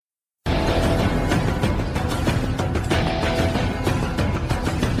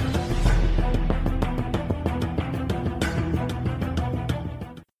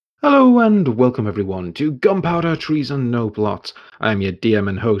Hello and welcome everyone to Gunpowder Treason No Plot. I am your DM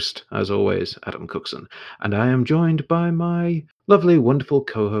and host, as always, Adam Cookson, and I am joined by my lovely, wonderful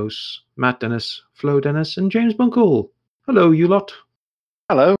co-hosts, Matt Dennis, Flo Dennis, and James Bunkle. Hello, you lot.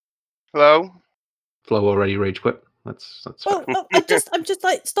 Hello. Hello. Flo already rage quit. That's Well, I'm just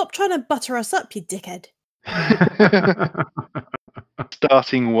like, stop trying to butter us up, you dickhead.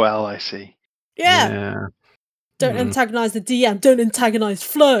 Starting well, I see. Yeah. Don't antagonise the DM. Don't antagonise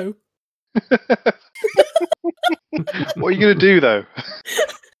Flo. What are you going to do, though?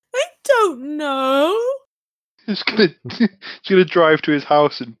 I don't know. Just gonna drive to his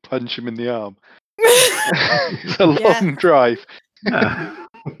house and punch him in the arm. It's a long drive. Yeah.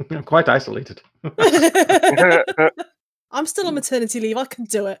 Quite isolated. I'm still on maternity leave. I can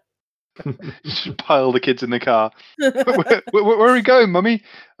do it. Just pile the kids in the car. Where are we going, Mummy?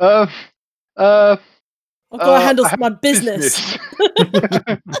 I've got to handle my business.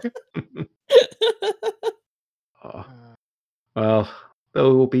 Well, they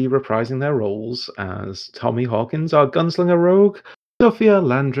will be reprising their roles as Tommy Hawkins, our gunslinger rogue, Sophia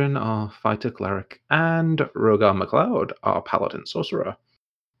Landrin, our fighter cleric, and Rogar MacLeod, our paladin sorcerer.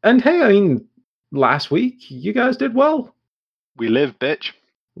 And hey, I mean, last week you guys did well. We live, bitch.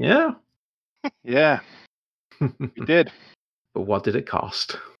 Yeah. Yeah. We did. But what did it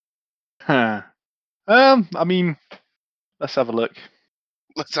cost? I mean, let's have a look.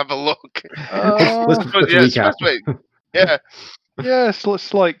 Let's have a look. Let's recap. Yeah. Yeah,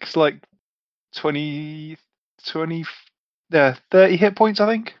 it's like 20, 30 hit points, I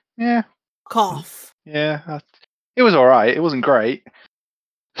think. Yeah. Cough. Yeah. It was alright. It wasn't great.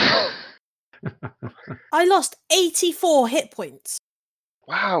 I lost 84 hit points.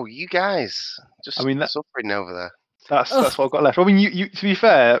 Wow, you guys just suffering over there. That's what I've got left. I mean, you to be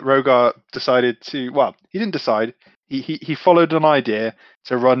fair, Rogar decided to. Well, he didn't decide. He followed an idea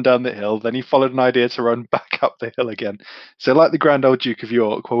to run down the hill. Then he followed an idea to run back up the hill again. So, like the Grand Old Duke of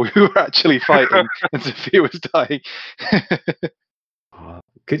York, while we were actually fighting and Sophia was dying.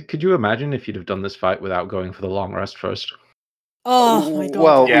 Could you imagine if you'd have done this fight without going for the long rest first? Oh my god!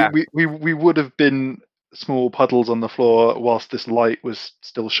 Well, yeah. we would have been small puddles on the floor whilst this light was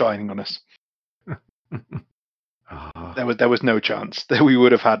still shining on us. There was no chance. We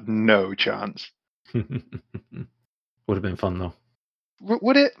would have had no chance. Would have been fun though.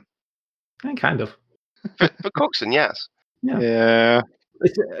 Would it? Kind of. For Cookson, yes. Yeah.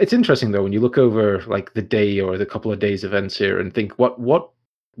 It's interesting though when you look over like the day or the couple of days events here and think what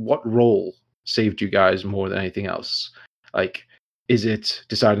role saved you guys more than anything else? Like, is it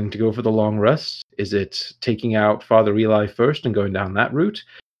deciding to go for the long rest? Is it taking out Father Eli first and going down that route?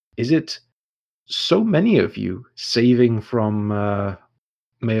 Is it so many of you saving from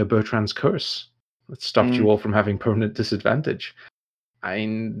Mayor Bertrand's curse that stopped you all from having permanent disadvantage? I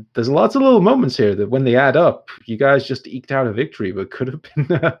mean, there's lots of little moments here that when they add up, you guys just eked out a victory, but could have been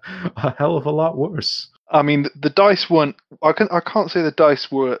a hell of a lot worse. I mean, the dice weren't. I can't say the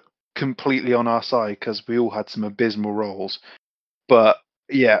dice were completely on our side because we all had some abysmal rolls. But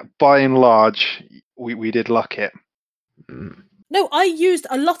yeah, by and large, we did luck it. No, I used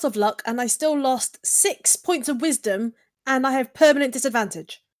a lot of luck and I still lost 6 points of wisdom and I have permanent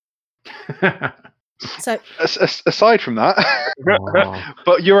disadvantage. So aside from that,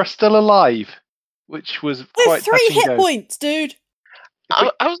 but you're still alive, which was quite 3 hit points, dude. I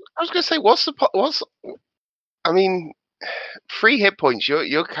was going to say, I mean, 3 hit points.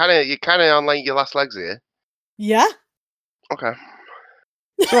 You're kind of on like your last legs here. Yeah. Okay.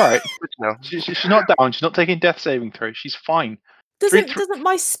 It's all right. No. She's not down. She's not taking death saving throw. She's fine. Doesn't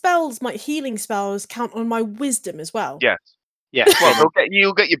my healing spells count on my wisdom as well? Yes. Yeah. Well,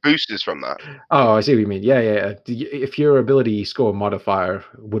 you'll get your boosters from that. Oh, I see what you mean. Yeah. If your ability score modifier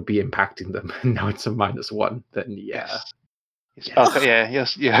would be impacting them, and now it's a -1, then yeah.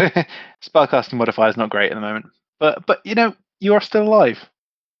 Yes. Spellcasting modifier is not great at the moment, but you are still alive,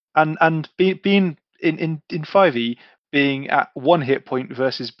 and being in 5e, being at 1 hit point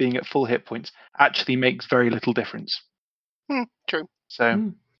versus being at full hit points actually makes very little difference. True.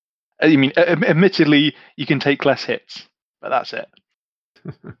 So, I mean, admittedly, you can take less hits, but that's it.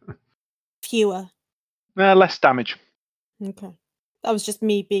 Fewer. Less damage. Okay. That was just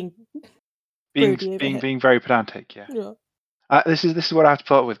me being very pedantic. Yeah. This is what I have to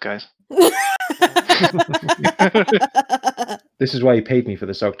put up with, guys. This is why you paid me for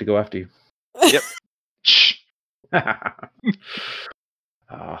the sock to go after you. Yep. Shh.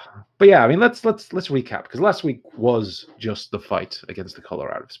 But yeah, I mean, let's recap, because last week was just the fight against the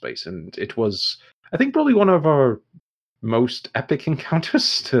Color Out of Space, and it was, I think, probably one of our most epic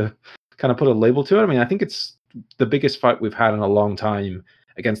encounters, to kind of put a label to it. I mean, I think it's the biggest fight we've had in a long time,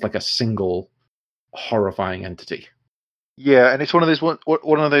 against like a single horrifying entity. Yeah, and it's one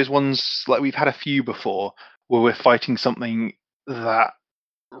of those ones like we've had a few before where we're fighting something that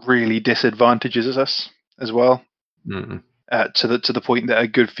really disadvantages us as well. Mm. To the point that a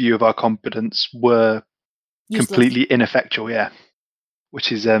good few of our competence were Useless. completely ineffectual. Yeah,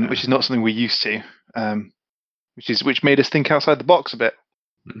 which is not something we're used to. Which made us think outside the box a bit.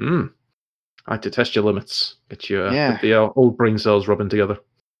 Mm. I like to test your limits. Get you Yeah. get the old brain cells rubbing together.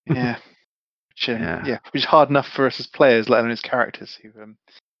 Yeah. Yeah. Which is hard enough for us as players, let alone as characters who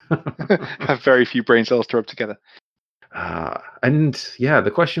have very few brain cells to rub together. And yeah, the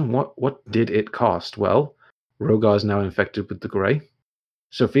question, what did it cost? Well, Rogar is now infected with the Grey.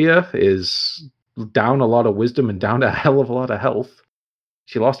 Sophia is down a lot of wisdom and down a hell of a lot of health.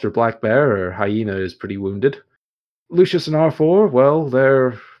 She lost her black bear. Her hyena is pretty wounded. Lucius and R4, well,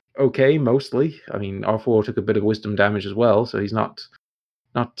 they're okay mostly. I mean, R4 took a bit of wisdom damage as well, so he's not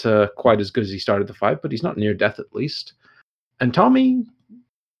quite as good as he started the fight, but he's not near death at least. And Tommy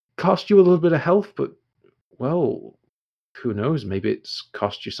cost you a little bit of health, but well, who knows? Maybe it's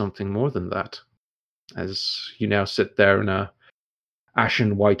cost you something more than that. As you now sit there in a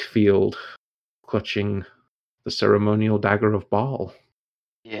ashen white field, clutching the ceremonial dagger of Baal.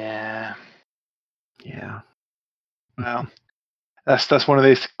 Yeah. Yeah. Well, that's one of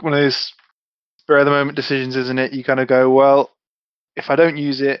those spur of the moment decisions, isn't it? You kind of go, well, if I don't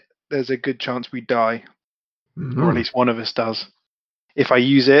use it, there's a good chance we die, or at least one of us does. If I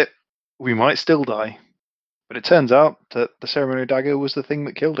use it, we might still die. But it turns out that the ceremonial dagger was the thing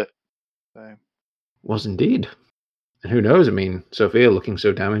that killed it. So. Was indeed. And who knows? I mean, Sophia looking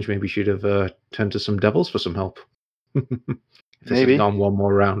so damaged, maybe she'd have turned to some devils for some help. If this had gone one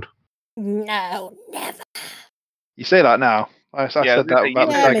more round. No, never. You say that now. I said that about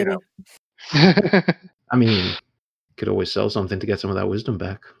the dagger. I mean, could always sell something to get some of that wisdom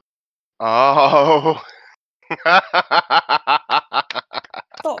back. Oh.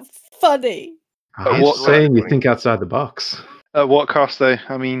 Not funny. I'm just saying, you think outside the box. At what cost, though?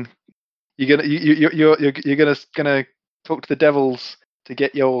 I mean, you're gonna talk to the devils to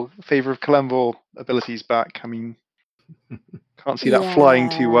get your Favor of Kalimdor abilities back. I mean, can't see that flying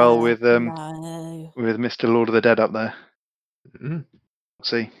too well with Mr. Lord of the Dead up there. Mm-hmm.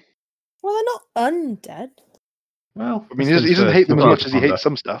 See. Well, they're not undead. Well, I mean, he doesn't hate them as much as he hates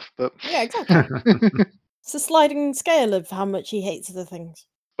some stuff, but yeah, exactly. It's a sliding scale of how much he hates other things.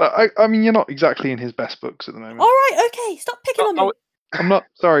 But I mean, you're not exactly in his best books at the moment. All right, okay, stop picking on me. I'm not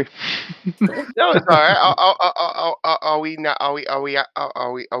sorry. No, it's all right.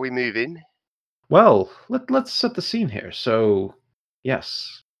 Are we moving? Well, let's set the scene here. So,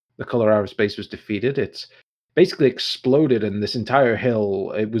 yes, the Color Out of Space was defeated. It's basically exploded, and this entire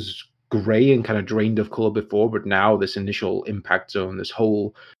hill, it was grey and kind of drained of color before, but now this initial impact zone, this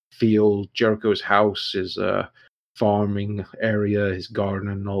whole field, Jericho's house, his farming area, his garden,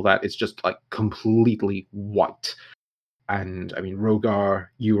 and all that, it's just like completely white. And I mean, Rogar,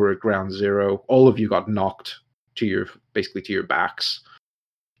 you were at ground zero. All of you got knocked to your backs.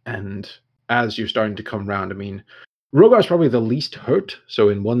 And as you're starting to come round, I mean, Rogar's probably the least hurt. So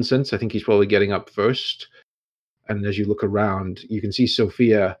in one sense, I think he's probably getting up first. And as you look around, you can see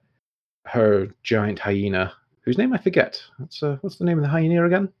Sophia, her giant hyena, whose name I forget. What's the name of the hyena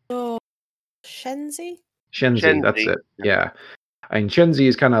again? Oh, Shenzi, that's it. Yeah. And Shenzi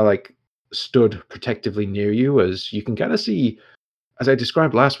is kind of like stood protectively near you, as you can kind of see, as I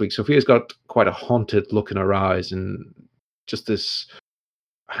described last week, Sophia's got quite a haunted look in her eyes and just this,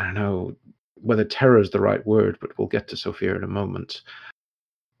 I don't know whether terror is the right word, but we'll get to Sophia in a moment.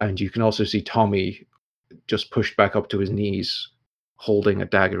 And you can also see Tommy just pushed back up to his knees, holding a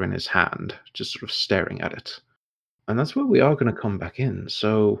dagger in his hand, just sort of staring at it. And that's where we are going to come back in.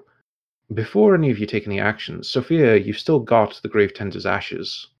 So before any of you take any actions, Sophia, you've still got the Gravetender's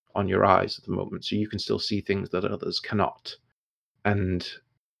ashes on your eyes at the moment, so you can still see things that others cannot. And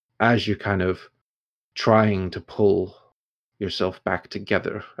as you're kind of trying to pull yourself back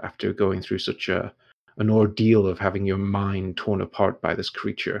together after going through such an ordeal of having your mind torn apart by this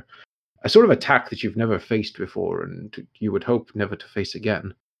creature, a sort of attack that you've never faced before and you would hope never to face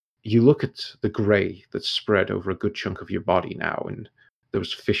again, you look at the grey that's spread over a good chunk of your body now, and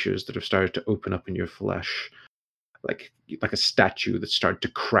those fissures that have started to open up in your flesh, like a statue that started to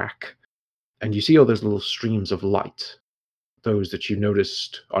crack. And you see all those little streams of light, those that you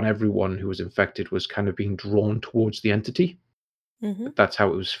noticed on everyone who was infected was kind of being drawn towards the entity. Mm-hmm. That's how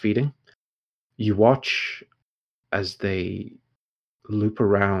it was feeding. You watch as they loop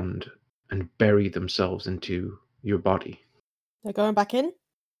around and bury themselves into your body. They're going back in?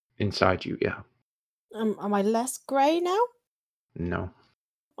 Inside you, yeah. Am I less grey now? No.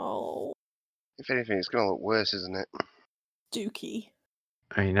 Oh, If anything, it's going to look worse, isn't it? Dookie.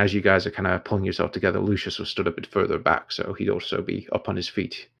 I mean, as you guys are kind of pulling yourself together, Lucius was stood a bit further back, so he'd also be up on his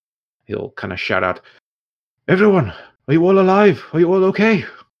feet. He'll kind of shout out, "Everyone, are you all alive? Are you all okay?"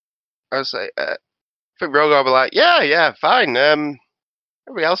 I was like, I think Rogar will be like, yeah, fine.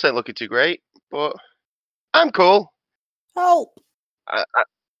 Everybody else ain't looking too great, but I'm cool. Help! I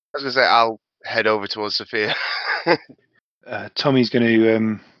was going to say, I'll head over towards Sophia. Tommy's going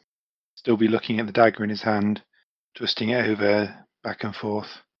to still be looking at the dagger in his hand, twisting it over back and forth.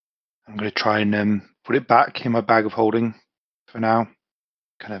 I'm going to try and put it back in my bag of holding for now.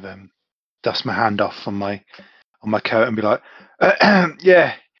 Kind of dust my hand off on my coat and be like,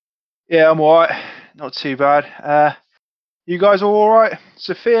 yeah, I'm all right. Not too bad. You guys all right?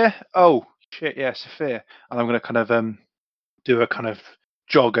 Sophia? Oh, shit, yeah, Sophia. And I'm going to kind of do a kind of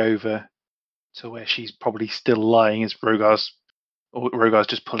jog over to where she's probably still lying as Rogar's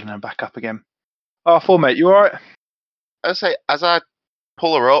just pulling her back up again. R4, mate, you all right? I say, as I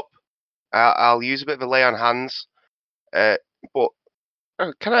pull her up, I'll use a bit of a lay on hands. But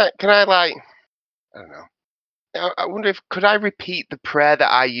can I like, I don't know. I wonder if could I repeat the prayer that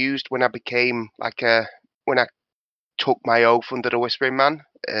I used when I became like when I took my oath under the Whispering Man,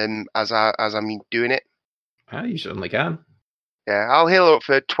 as I'm doing it. You certainly can. Yeah, I'll heal her up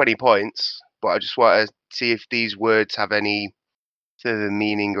for 20 points, but I just want to see if these words have any further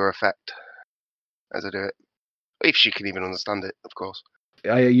meaning or effect as I do it. If she can even understand it, of course.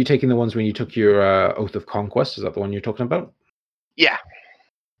 Are you taking the ones when you took your Oath of Conquest? Is that the one you're talking about? Yeah.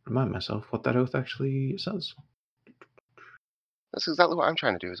 Remind myself what that oath actually says. That's exactly what I'm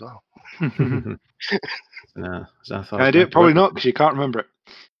trying to do as well. Can I do it? Probably not, because you can't remember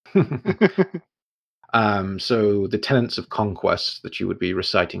it. So the tenets of conquest that you would be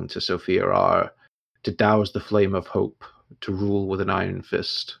reciting to Sophia are to douse the flame of hope, to rule with an iron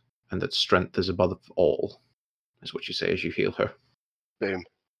fist, and that strength is above all, is what you say as you heal her. Boom.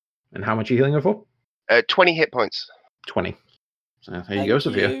 And how much are you healing her for? 20 hit points. 20. So there you go,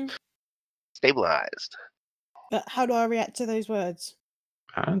 Sophia. Stabilized. But how do I react to those words?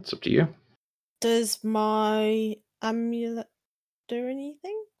 It's up to you. Does my amulet do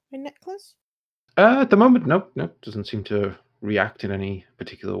anything? My necklace? At the moment, no. Doesn't seem to react in any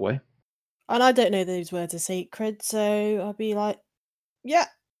particular way. And I don't know those words are sacred, so I'll be like, yeah,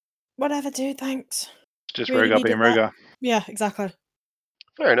 whatever, dude, thanks. Just Really Rogar being needed that. Rogar. Yeah, exactly.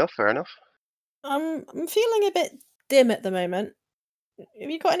 Fair enough. I'm feeling a bit dim at the moment.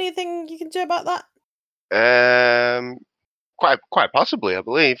 Have you got anything you can do about that? Quite possibly, I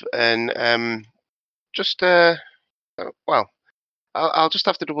believe. And just well, I'll just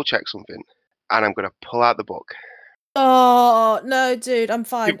have to double check something, and I'm gonna pull out the book. Oh no, dude, I'm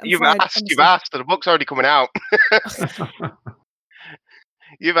fine. You've asked, and the book's already coming out.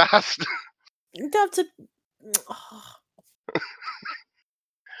 You've asked. You don't have to.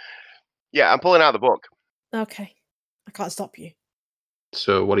 Yeah, I'm pulling out the book. Okay, I can't stop you.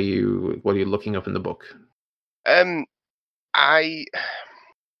 So what are you looking up in the book? Well,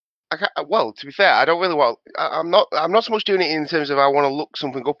 to be fair, I don't really want. I'm not so much doing it in terms of I want to look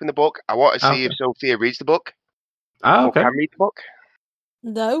something up in the book. I want to see if Sophia reads the book. Okay. Or can read the book.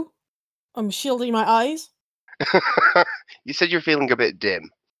 No, I'm shielding my eyes. You said you're feeling a bit dim,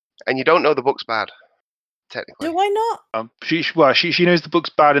 and you don't know the book's bad. Technically, Do I not? She knows the book's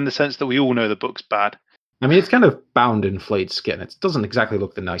bad in the sense that we all know the book's bad. I mean, it's kind of bound in flayed skin. It doesn't exactly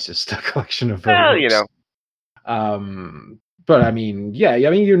look the nicest collection of. Well, you know. But I mean, yeah. I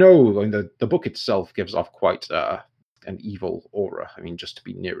mean, the book itself gives off quite an evil aura. I mean, just to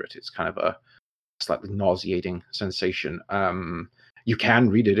be near it, it's kind of a slightly nauseating sensation. You can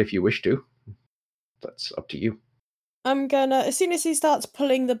read it if you wish to. That's up to you. I'm gonna, as soon as he starts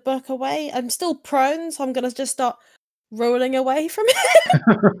pulling the book away, I'm still prone, so I'm gonna just start rolling away from it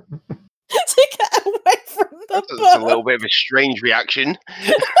to get away from the book. That's a little bit of a strange reaction.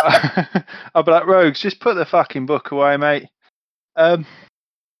 I'll be like, Rogues, just put the fucking book away, mate.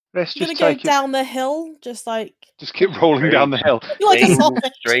 Let's just go down the hill, just keep rolling down the hill. Like a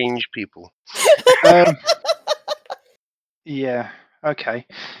sausage. Strange people. Yeah. Okay.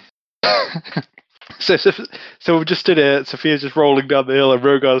 So we've just stood here. Sophia's just rolling down the hill, and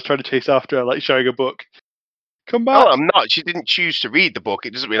Rogar's trying to chase after her, like showing a book. Come back! Oh, I'm not. She didn't choose to read the book.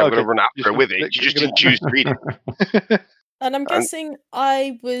 It doesn't mean I'm going to run after her with it. She just didn't choose to read it. And I'm guessing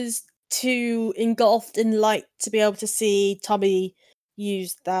I was too engulfed in light to be able to see Tommy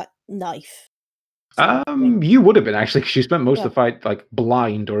use that knife. You would have been actually, because you spent most of the fight like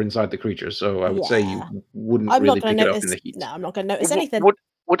blind or inside the creature. So I would say you wouldn't really pick it up in the heat. No, I'm not going to notice anything.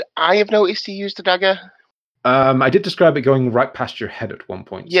 Would I have noticed he used the dagger? I did describe it going right past your head at one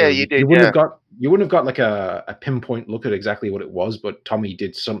point. Yeah, so you did, You wouldn't yeah. have got like a pinpoint look at exactly what it was, but Tommy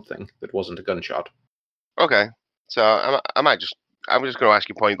did something that wasn't a gunshot. Okay, so I'm just going to ask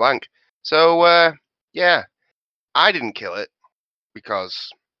you point blank. So yeah, I didn't kill it because,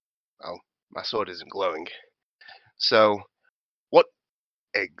 well, my sword isn't glowing. So what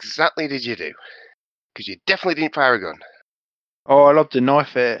exactly did you do? Because you definitely didn't fire a gun. Oh, I loved the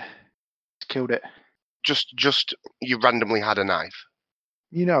knife. It killed it. Just you randomly had a knife.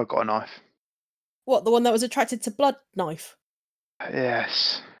 You know I got a knife. What, the one that was attracted to blood knife?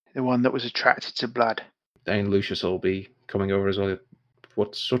 Yes, the one that was attracted to blood. And Lucius will be coming over as well.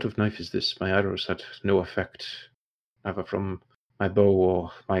 What sort of knife is this? My arrows had no effect, either from my bow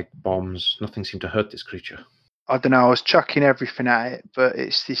or my bombs. Nothing seemed to hurt this creature. I don't know. I was chucking everything at it, but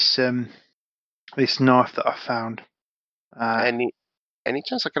it's this this knife that I found. Any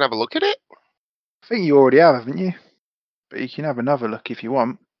chance I could have a look at it? I think you already have, haven't you? But you can have another look if you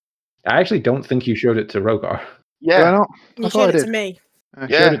want. I actually don't think you showed it to Rogar. Did I Yeah, not? You I showed thought I it to did. me.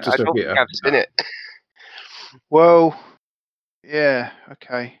 Okay. yeah. showed it to I don't think Sophia. I've seen it. Well, yeah.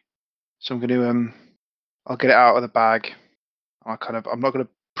 Okay. So I'm going to I'll get it out of the bag. I'm not going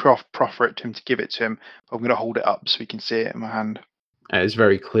to proffer it to him to give it to him. But I'm going to hold it up so he can see it in my hand. It's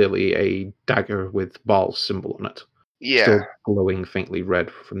very clearly a dagger with Baal's symbol on it. Yeah. Still glowing faintly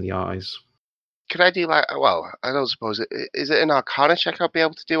red from the eyes. Could I do like? Well, I don't suppose it is. It an Arcana check I'll be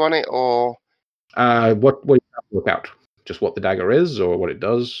able to do on it, or What do you have to look out? Just what the dagger is, or what it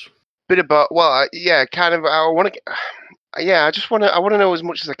does? bit about? Well, yeah, kind of. I want to. Yeah, I just want to. I want to know as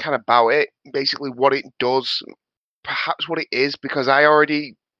much as I can about it. Basically, what it does, perhaps what it is, because I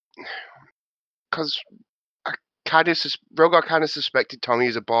already, because I kind of Rogar kind of suspected Tommy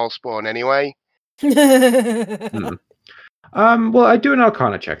is a ball spawn anyway. Well, I do an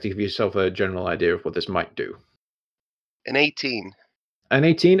Arcana check to give yourself a general idea of what this might do. An 18. An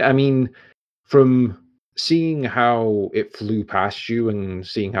 18? I mean, from seeing how it flew past you and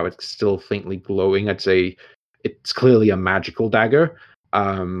seeing how it's still faintly glowing, I'd say it's clearly a magical dagger.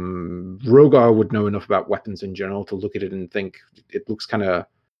 Rogar would know enough about weapons in general to look at it and think it looks kind of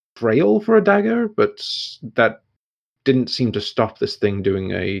frail for a dagger, but that didn't seem to stop this thing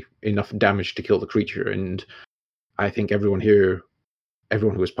doing enough damage to kill the creature. And I think everyone who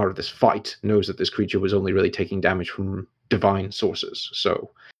was part of this fight knows that this creature was only really taking damage from divine sources. So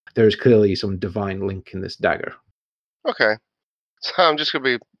there's clearly some divine link in this dagger. Okay, so I'm just gonna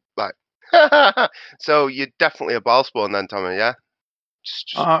be like, so you're definitely a ball spawn then, Tommy? Yeah.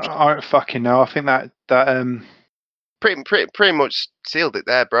 I don't fucking know. I think that pretty much sealed it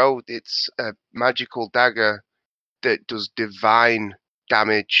there, bro. It's a magical dagger that does divine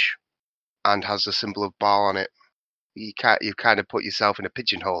damage and has the symbol of Baal on it. You've kind of put yourself in a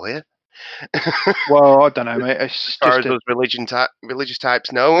pigeonhole here. Well, I don't know, mate. It's As far just as those religious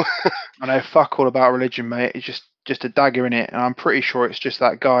types know. I know fuck all about religion, mate. It's just a dagger in it, and I'm pretty sure it's just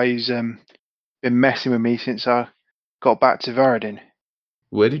that guy who's been messing with me since I got back to Varadin.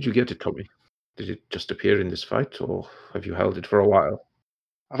 Where did you get it, Tommy? Did it just appear in this fight, or have you held it for a while?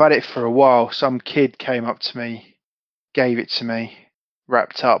 I've had it for a while. Some kid came up to me, gave it to me,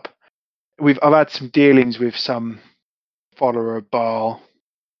 wrapped up. I've had some dealings with some follower of Baal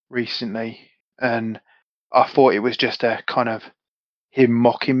recently, and I thought it was just a kind of him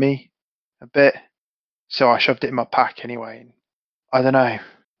mocking me a bit. So I shoved it in my pack anyway. And I don't know.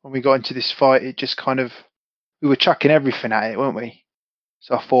 When we got into this fight, it just kind of, we were chucking everything at it, weren't we?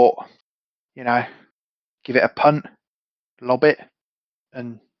 So I thought, give it a punt, lob it,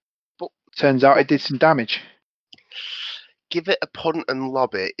 and turns out it did some damage. Give it a punt and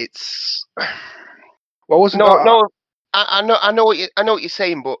lob it. It's Well, wasn't no. I know what you're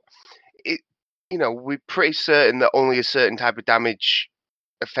saying, but we're pretty certain that only a certain type of damage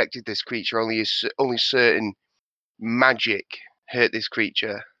affected this creature. Only certain magic hurt this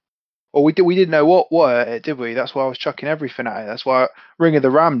creature. Well, we didn't know what hurt it, did we? That's why I was chucking everything at it. That's why Ring of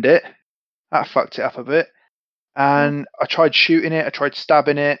the Rammed it. That fucked it up a bit. And I tried shooting it. I tried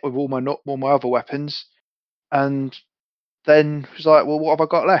stabbing it with all my other weapons. And then it was like, well, what have I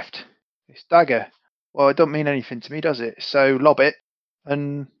got left? This dagger. Well, it don't mean anything to me, does it? So lob it.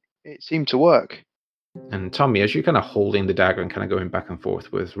 And it seemed to work. And Tommy, as you're kind of holding the dagger and kind of going back and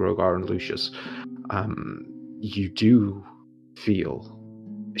forth with Rogar and Lucius, you do feel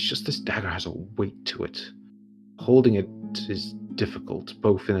it's just this dagger has a weight to it. Holding it is difficult,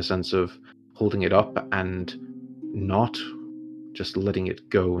 both in a sense of holding it up and not just letting it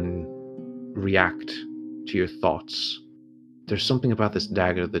go and react to your thoughts. There's something about this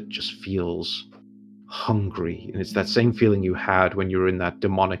dagger that just feels hungry, and it's that same feeling you had when you were in that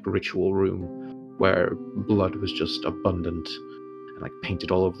demonic ritual room, where blood was just abundant and like painted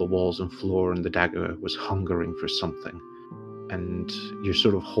all over the walls and floor, and the dagger was hungering for something. And you're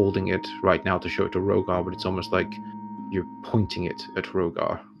sort of holding it right now to show it to Rogar, but it's almost like you're pointing it at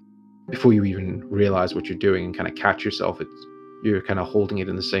Rogar. Before you even realize what you're doing and kind of catch yourself, you're kind of holding it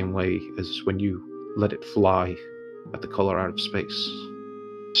in the same way as when you let it fly at the color out of space.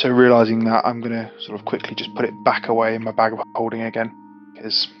 So realizing that, I'm going to sort of quickly just put it back away in my bag of holding again.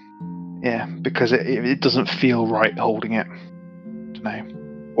 Because it doesn't feel right holding it. I don't know.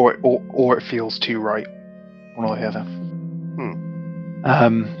 Or it feels too right. One or the other.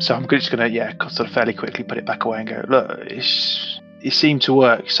 So I'm just going to, sort of fairly quickly put it back away and go, look, it seemed to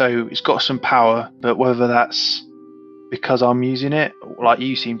work, so it's got some power, but whether that's because I'm using it, like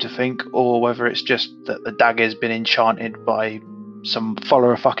you seem to think, or whether it's just that the dagger's been enchanted by some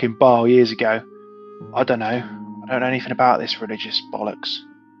follower of fucking Baal years ago, I don't know. I don't know anything about this religious bollocks.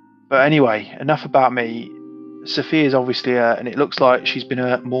 But anyway, enough about me. Sophia's obviously hurt, and it looks like she's been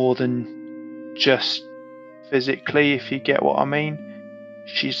hurt more than just physically, if you get what I mean.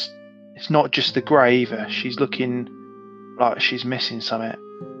 It's not just the grey either. She's looking like she's missing something.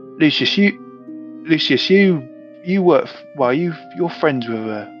 Lucius, you work. You're friends with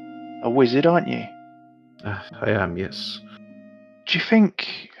a wizard, aren't you? I am, yes. Do you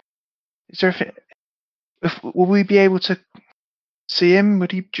think? Will we be able to see him?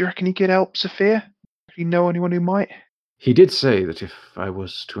 Do you reckon he could help Sophia? Do you know anyone who might? He did say that if I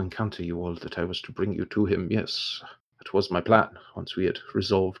was to encounter you all, that I was to bring you to him, yes. That was my plan, once we had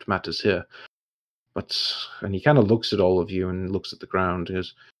resolved matters here. And he kind of looks at all of you and looks at the ground and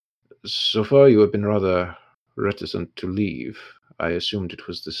goes, so far you have been rather reticent to leave. I assumed it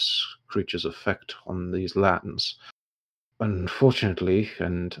was this creature's effect on these lands. Unfortunately,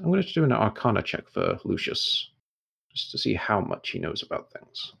 and I'm going to do an Arcana check for Lucius, just to see how much he knows about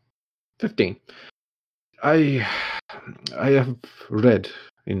things. 15. I have read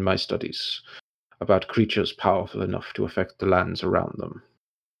in my studies about creatures powerful enough to affect the lands around them.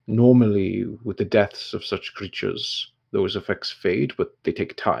 Normally, with the deaths of such creatures, those effects fade, but they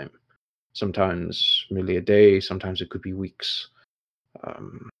take time. Sometimes merely a day, sometimes it could be weeks.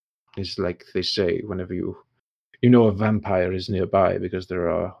 It's like they say, whenever you know a vampire is nearby because there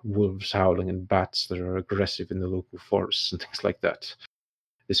are wolves howling and bats that are aggressive in the local forests and things like that.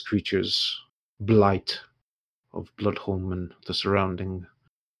 This creature's blight of Bloodholm and the surrounding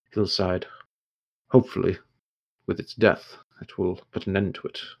hillside. Hopefully, with its death, it will put an end to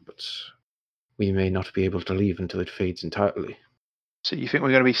it, but we may not be able to leave until it fades entirely. So you think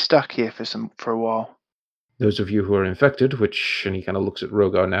we're going to be stuck here for a while? Those of you who are infected, and he kind of looks at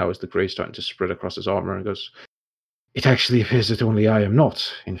Rogar now as the grey starting to spread across his armor and goes, it actually appears that only I am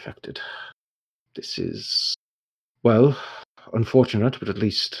not infected. This is, well, unfortunate, but at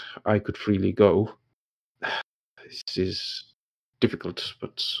least I could freely go. This is difficult,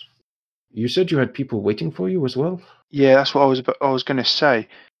 but you said you had people waiting for you as well? Yeah, that's what I was going to say.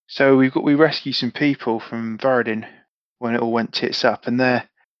 So we rescued some people from Varadin when it all went tits up, and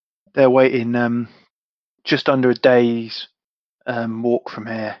they're waiting just under a day's walk from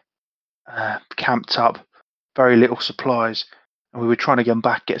here, camped up, very little supplies, and we were trying to get them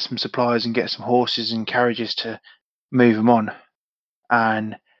back, get some supplies, and get some horses and carriages to move them on.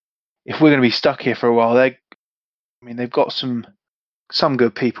 And if we're going to be stuck here for a while, they've got some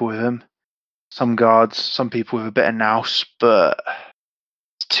good people with them, some guards, some people with a bit of nous, but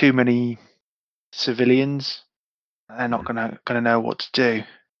it's too many civilians. They're not gonna know what to do.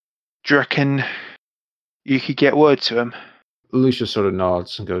 Do you reckon you could get word to him? Lucius sort of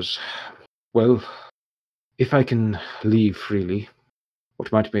nods and goes, well, if I can leave freely,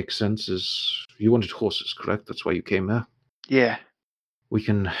 what might make sense is you wanted horses, correct? That's why you came here? Yeah. We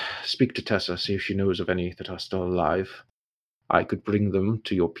can speak to Tessa, see if she knows of any that are still alive. I could bring them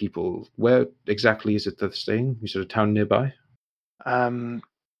to your people. Where exactly is it that they're staying? You said a town nearby? I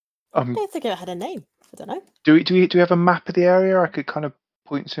don't think it had a name. I don't know. Do we have a map of the area? I could kind of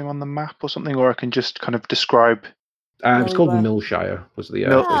point to him on the map or something, or I can just kind of describe. It's called Millshire. Was the it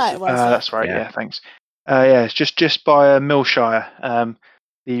was, that's right. Yeah, thanks. It's just by Millshire.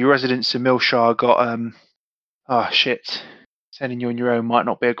 The residents of Millshire got sending you on your own might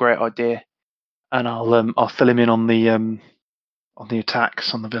not be a great idea, and I'll fill him in on the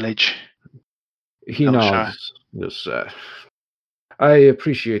attacks on the village. He nods. Yes, I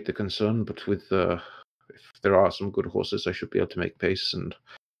appreciate the concern, but with if there are some good horses, I should be able to make pace, and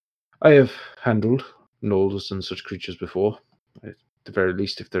I have handled gnolls and such creatures before. At the very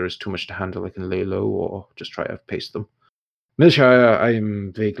least, if there is too much to handle, I can lay low or just try to outpace them. Millshire, I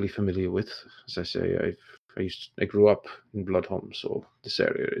am vaguely familiar with. As I say, I grew up in Bloodholm, so this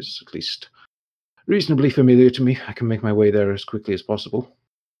area is at least reasonably familiar to me. I can make my way there as quickly as possible.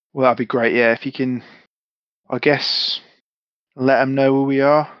 Well, that'd be great. Yeah, if you can, I guess, let them know where we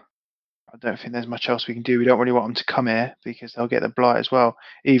are. I don't think there's much else we can do. We don't really want them to come here because they'll get the blight as well.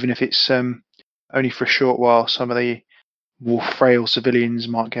 Even if it's only for a short while, some of the more frail civilians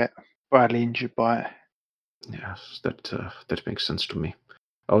might get badly injured by it. Yes, that makes sense to me.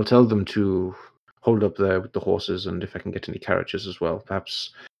 I'll tell them to hold up there with the horses, and if I can get any carriages as well,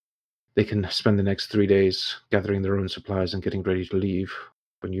 perhaps they can spend the next 3 days gathering their own supplies and getting ready to leave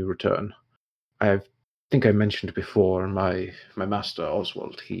when you return. I think I mentioned before, my master,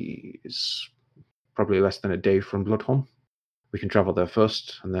 Oswald, he is probably less than a day from Bloodholm. We can travel there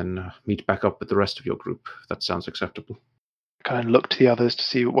first, and then meet back up with the rest of your group, if that sounds acceptable. I kind of look to the others to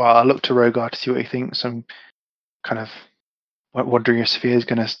see. Well, I look to Rogar to see what he thinks. I'm kind of wondering if Sophia's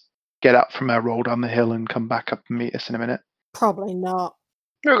going to get up from her roll down the hill and come back up and meet us in a minute. Probably not.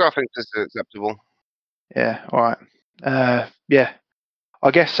 I think this is acceptable. Yeah, all right. Yeah, I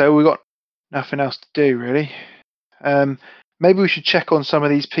guess so. We've got nothing else to do, really. Maybe we should check on some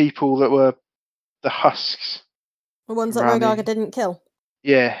of these people that were the husks. The ones that Around Rogarga didn't kill.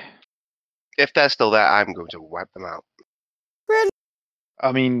 Yeah, If they're still there, I'm going to wipe them out. Really?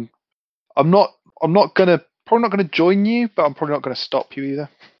 I mean, I'm probably not gonna join you, but I'm probably not gonna stop you either.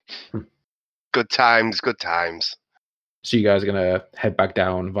 Good times, good times. So you guys are going to head back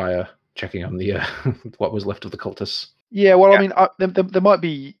down via checking on the what was left of the cultists? Yeah, well, Yeah. I mean, there might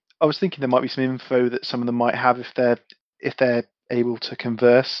be. I was thinking there might be some info that some of them might have if they're able to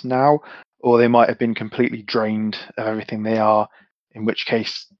converse now, or they might have been completely drained of everything they are. In which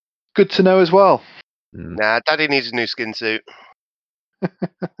case, good to know as well. Nah, Daddy needs a new skin suit. You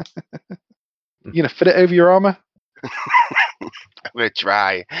gonna fit it over your armor? I'm going to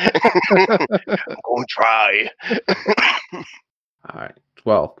try. I'm going to try. All right.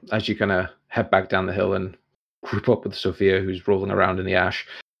 Well, as you kind of head back down the hill and group up with Sophia, who's rolling around in the ash,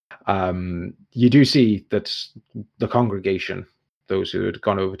 you do see that the congregation, those who had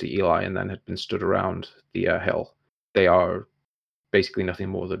gone over to Eli and then had been stood around the hill, they are basically nothing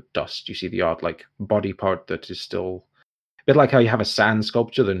more than dust. You see the odd body part that is still a bit like how you have a sand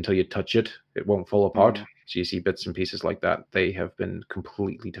sculpture that until you touch it, it won't fall apart. So you see bits and pieces like that. They have been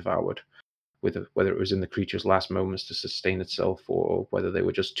completely devoured. Whether it was in the creature's last moments to sustain itself, or whether they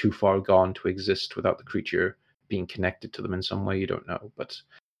were just too far gone to exist without the creature being connected to them in some way, you don't know. But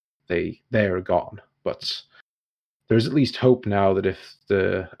they are gone. But there's at least hope now that if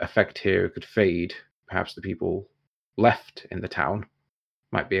the effect here could fade, perhaps the people left in the town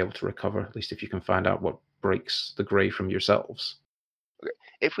might be able to recover, at least if you can find out what breaks the grey from yourselves.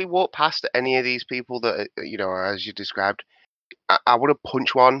 If we walk past any of these people that, as you described, I want to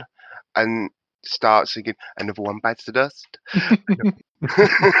punch one and start singing "Another One Bites the Dust."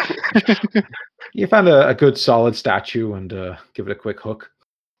 You found a good solid statue and give it a quick hook.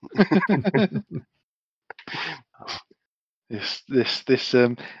 This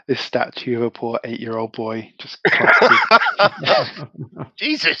statue of a poor 8-year-old boy just collapses.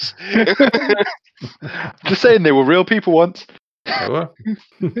 Jesus. Just saying, they were real people once. They were.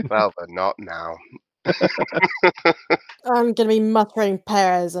 Well, they're not now. I'm going to be muttering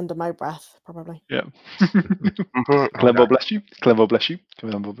pears under my breath, probably. Yeah. Clembo bless you. Clembo bless you.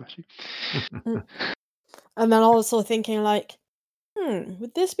 Clembo bless you. And then also thinking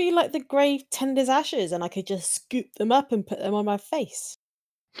would this be like the grave tender's ashes and I could just scoop them up and put them on my face?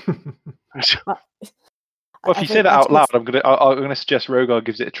 Well, if you say that out loud, I'm gonna suggest Rogar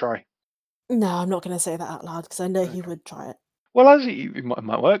gives it a try. No, I'm not going to say that out loud because I know he would try it. Well, it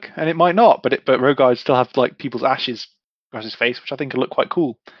might work, and it might not. But Rogar would still have people's ashes across his face, which I think would look quite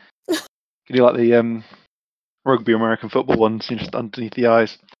cool. Can you like the rugby American football ones, just underneath the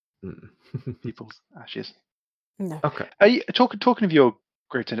eyes? People's ashes. No. Okay. Are you talking of your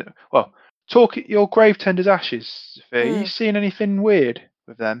grave tender? Well, your grave tender's ashes. Are you seeing anything weird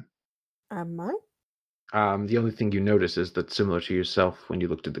with them? Am I? The only thing you notice is that, similar to yourself, when you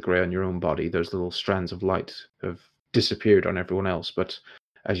looked at the grey on your own body, those little strands of light have disappeared on everyone else. But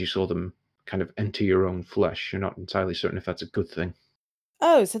as you saw them kind of enter your own flesh, you're not entirely certain if that's a good thing.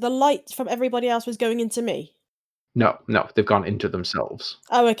 Oh, so the light from everybody else was going into me? No, they've gone into themselves.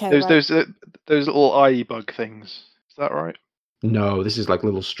 Oh, okay. Those little eye bug things. Is that right? No, this is like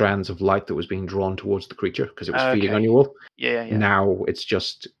little strands of light that was being drawn towards the creature because it was feeding Okay. on you all. Yeah. Now it's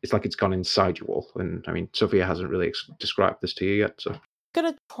like it's gone inside you all. And I mean, Sophia hasn't really described this to you yet, so. I'm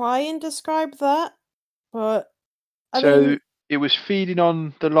going to try and describe that, but I So mean, it was feeding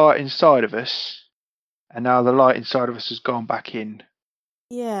on the light inside of us, and now the light inside of us has gone back in.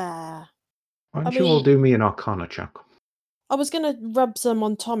 yeah. Why don't you all do me an Arcana check? I was gonna rub some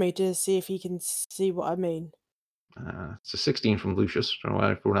on Tommy to see if he can see what I mean. It's a 16 from Lucius. I don't know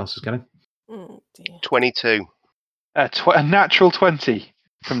what everyone else is getting. Oh dear. 22. A natural 20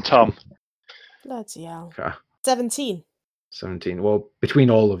 from Tom. Bloody hell. Okay. 17. 17. Well, between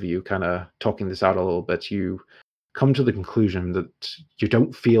all of you, kind of talking this out a little bit, you come to the conclusion that you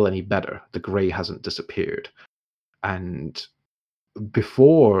don't feel any better. The grey hasn't disappeared. And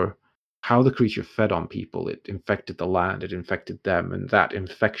before, how the creature fed on people, it infected the land, it infected them, and that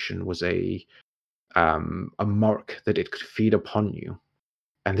infection was a mark that it could feed upon you.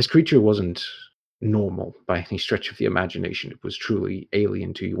 And this creature wasn't normal by any stretch of the imagination. It was truly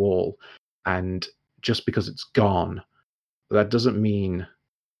alien to you all. And just because it's gone, that doesn't mean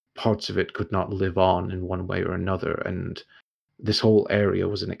parts of it could not live on in one way or another. And this whole area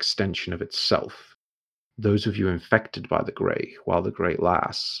was an extension of itself. Those of you infected by the grey, while the grey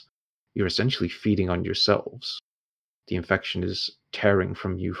lasts, you're essentially feeding on yourselves. The infection is tearing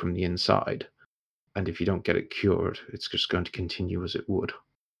from you from the inside. And if you don't get it cured, it's just going to continue as it would.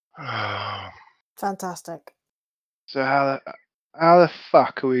 Fantastic. So how the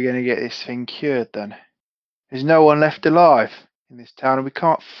fuck are we going to get this thing cured then? There's no one left alive in this town, and we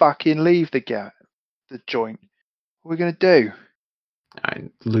can't fucking leave the joint. What are we going to do? And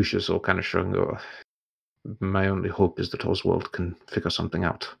Lucius will kind of shrug and go, my only hope is that Oswald can figure something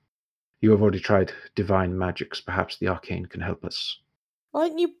out. You have already tried divine magics. Perhaps the arcane can help us. Why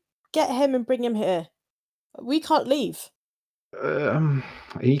don't you get him and bring him here? We can't leave.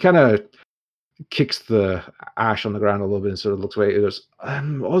 He kind of kicks the ash on the ground a little bit and sort of looks away. He goes,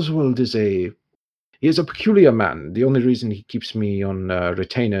 Oswald is a peculiar man. The only reason he keeps me on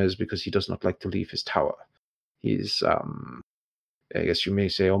retainer is because he does not like to leave his tower. He's, I guess you may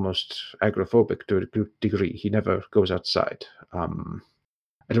say, almost agoraphobic to a degree. He never goes outside.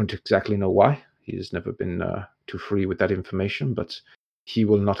 I don't exactly know why. He has never been too free with that information, but he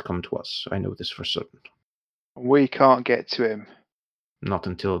will not come to us. I know this for certain. We can't get to him. Not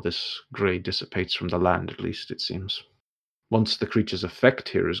until this grey dissipates from the land, at least, it seems. Once the creature's effect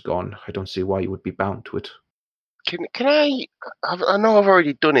here is gone, I don't see why you would be bound to it. Can I know I've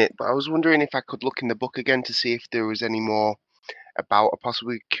already done it, but I was wondering if I could look in the book again to see if there was any more about a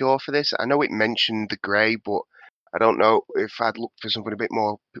possible cure for this. I know it mentioned the grey, but I don't know if I'd look for something a bit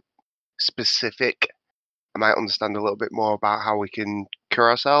more specific. I might understand a little bit more about how we can cure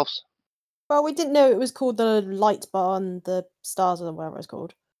ourselves. Well, we didn't know it was called the Light Bar and the Stars or whatever it's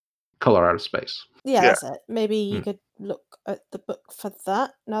called. Color out of space. Yeah, Yeah. that's it. Maybe you could look at the book for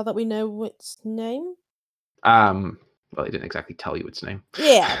that, now that we know its name. Well, he didn't exactly tell you its name.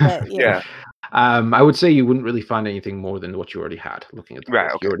 Yeah, but Yeah. I would say you wouldn't really find anything more than what you already had looking at the Right,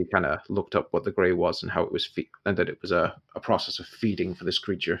 book. okay. You already kind of looked up what the grey was and how it was and that it was a process of feeding for this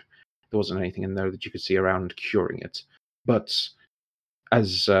creature. There wasn't anything in there that you could see around curing it. But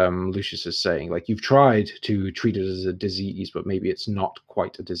as Lucius is saying, like, you've tried to treat it as a disease, but maybe it's not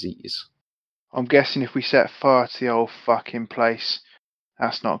quite a disease. I'm guessing if we set fire to the old fucking place,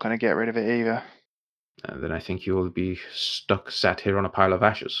 that's not going to get rid of it either. And then I think you will be sat here on a pile of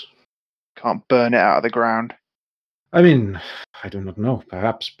ashes. Can't burn it out of the ground. I mean, I do not know,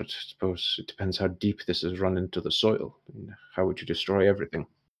 perhaps, but I suppose it depends how deep this has run into the soil. I mean, how would you destroy everything?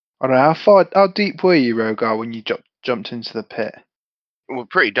 I don't know, how deep were you, Rogar, when you jumped into the pit? Well,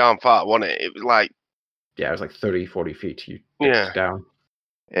 pretty darn far, wasn't it? It was like, Yeah, it was like 30, 40 feet. You Yeah. dipped down.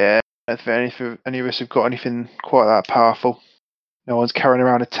 Yeah, if any of us have got anything quite that powerful. No one's carrying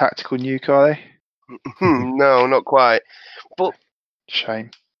around a tactical nuke, are they? no, not quite. But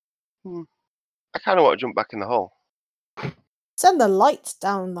Shame. I kind of want to jump back in the hole. send the light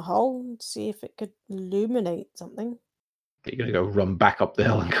down the hole and see if it could illuminate something. You're going to go run back up the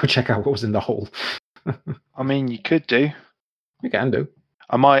hill and go check out what was in the hole. I mean, you could do. You can do.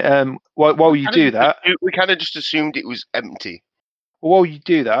 I might, while you do that, We kind of just assumed it was empty. while you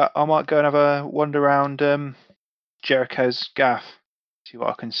do that, I might go and have a wander around Jericho's gaff, see what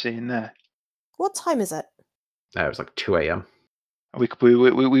I can see in there. What time is it? It was like 2 a.m. We've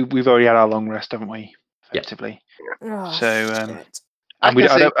already had our long rest, haven't we? Effectively. Oh, So, shit. And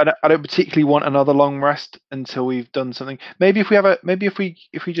I I don't particularly want another long rest until we've done something. Maybe if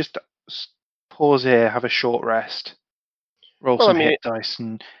we just pause here, have a short rest, roll some hit dice,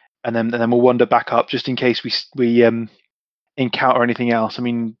 and then we'll wander back up just in case we encounter anything else. I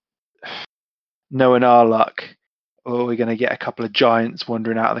mean, knowing our luck, we're going to get a couple of giants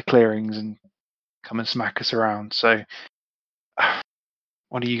wandering out of the clearings and come and smack us around. So,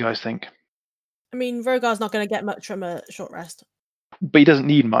 what do you guys think? I mean, Rogar's not going to get much from a short rest. But he doesn't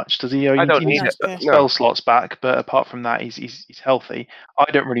need much, does he? I don't He need needs it. his spell slots back, but apart from that, he's healthy.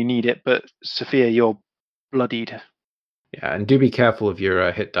 I don't really need it, but Sophia, you're bloodied. Yeah, and do be careful of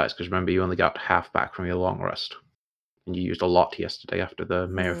your hit dice, because remember, you only got half back from your long rest. And you used a lot yesterday after the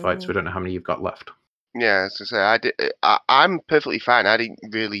mayor fight, so we don't know how many you've got left. Yeah, as I say, I'm perfectly fine. I didn't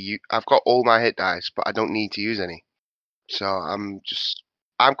really. I've got all my hit dice, but I don't need to use any. So I'm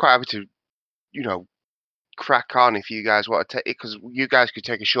quite happy to, crack on if you guys want to take it, because you guys could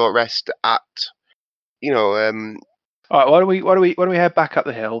take a short rest at, All right, why don't we head back up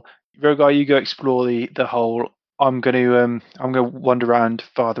the hill? Rogar, you go explore the hole. I'm gonna wander around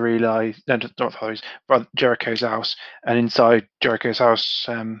Father Eli, no, not Father's, Brother Jericho's house, and inside Jericho's house,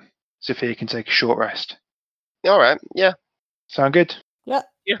 Sophia can take a short rest. All right, yeah, Sound good? Yeah.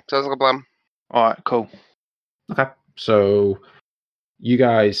 yeah, sounds like a plan. All right, cool. Okay, so you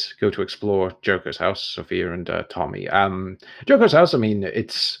guys go to explore Joker's house, Sophia and Tommy. Joker's house, I mean,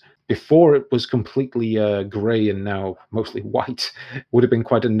 it's before it was completely grey and now mostly white. Would have been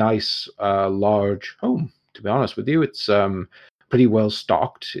quite a nice, large home. To be honest with you, it's pretty well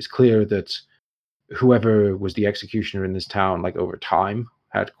stocked. It's clear that whoever was the executioner in this town, like over time,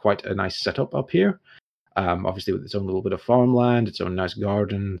 had quite a nice setup up here. Obviously, with its own little bit of farmland, its own nice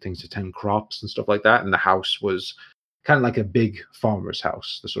garden, things to tend crops and stuff like that. And the house was kind of like a big farmer's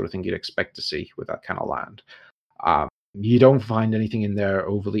house, the sort of thing you'd expect to see with that kind of land. You don't find anything in there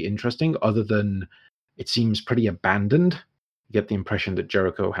overly interesting, other than it seems pretty abandoned. You get the impression that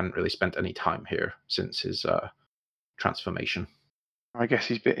Jericho hadn't really spent any time here since his transformation. I guess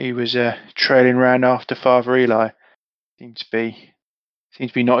he was trailing around after Father Eli. Seems to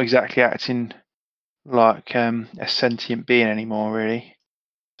be not exactly acting like a sentient being anymore, really.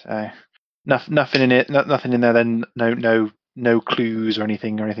 So nothing in it, nothing in there. Then no clues or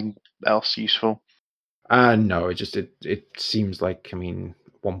anything else useful. No, it seems like, I mean,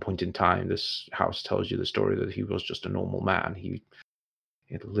 at one point in time, this house tells you the story that he was just a normal man. He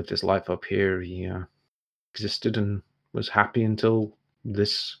had lived his life up here. He existed and was happy until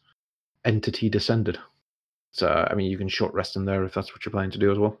this entity descended. So, I mean, you can short rest in there if that's what you're planning to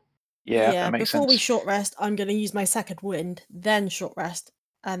do as well. Yeah, that makes before sense. we short rest, I'm going to use my second wind, then short rest,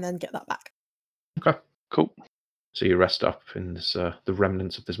 and then get that back. Okay, cool. So you rest up in this the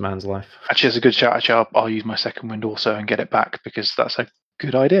remnants of this man's life. Actually, that's a good shout. Actually, I'll use my second wind also and get it back, because that's a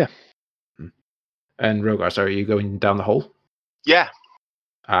good idea. And Rogar, sorry, are you going down the hole? Yeah.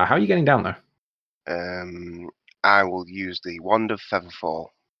 How are you getting down there? I will use the Wand of Featherfall.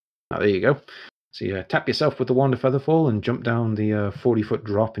 There you go. So you tap yourself with the Wand of Featherfall and jump down the 40-foot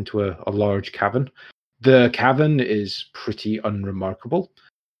drop into a large cavern. The cavern is pretty unremarkable.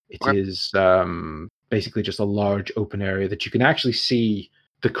 It is basically just a large open area that you can actually see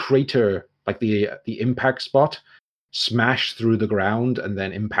the crater, like the impact spot, smash through the ground and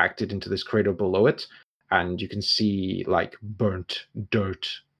then impacted into this crater below it. And you can see like burnt dirt,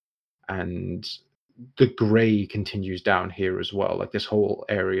 and the gray continues down here as well. Like this whole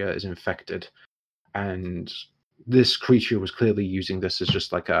area is infected. And this creature was clearly using this as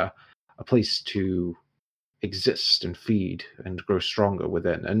just like a place to exist and feed and grow stronger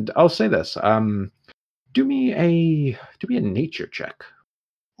within. And I'll say this, do me a nature check.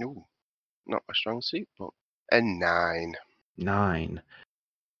 Ooh, not my strong suit, but a 9. 9.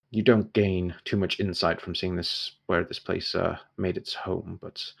 You don't gain too much insight from seeing this, where this place made its home,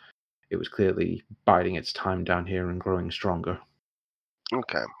 but it was clearly biding its time down here and growing stronger.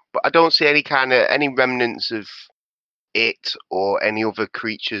 Okay, but I don't see any remnants of it or any other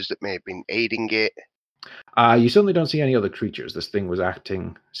creatures that may have been aiding it. You certainly don't see any other creatures. This thing was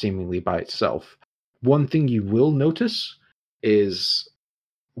acting seemingly by itself. One thing you will notice is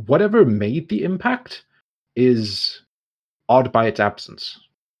whatever made the impact is odd by its absence.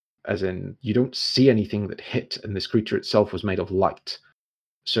 As in, you don't see anything that hit, and this creature itself was made of light.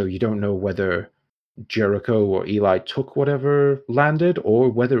 So you don't know whether Jericho or Eli took whatever landed, or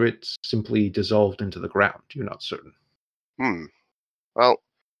whether it's simply dissolved into the ground. You're not certain. Well,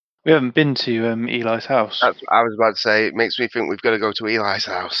 we haven't been to Eli's house. I was about to say, it makes me think we've got to go to Eli's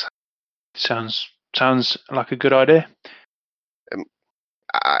house. Sounds like a good idea.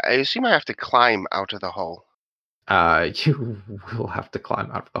 I assume I have to climb out of the hole. You will have to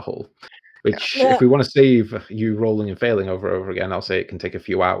climb out of the hole. Which, if we want to save you rolling and failing over and over again, I'll say it can take a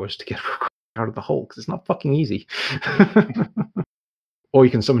few hours to get out of the hole, because it's not fucking easy. Or you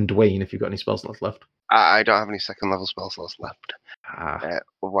can summon Dwayne if you've got any spell slots left. I don't have any second level spell slots left.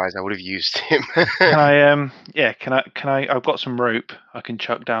 Otherwise, I would have used him. Can I? I've got some rope I can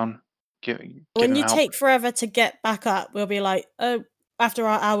chuck down. When you take forever to get back up, we'll be like, oh, after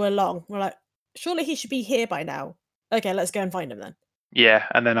our hour long, we're like, surely he should be here by now. Okay, let's go and find him then. Yeah,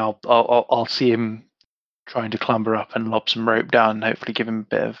 and then I'll see him trying to clamber up and lob some rope down, and hopefully give him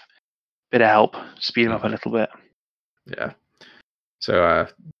a bit of help, speed him up a little bit. Yeah. So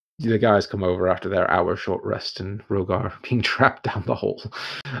the guys come over after their hour-short rest and Rogar being trapped down the hole.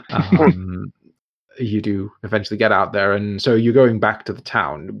 You do eventually get out there, and so you're going back to the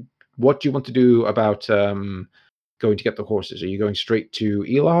town. What do you want to do about going to get the horses? Are you going straight to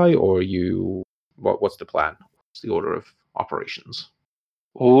Eli, or are you? What's the plan? What's the order of operations?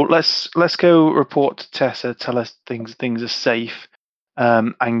 Well, let's go report to Tessa. Tell us things are safe,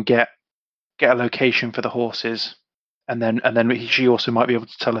 and get a location for the horses, and then she also might be able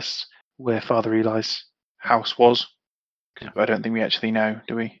to tell us where Father Eli's house was. Yeah. I don't think we actually know,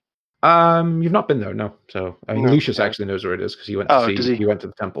 do we? You've not been there, no. So I mean, No. Lucius actually knows where it is because he went to see. Does he? He went to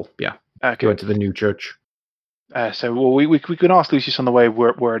the temple. Yeah, Okay. he went to the new church. So well, we can ask Lucius on the way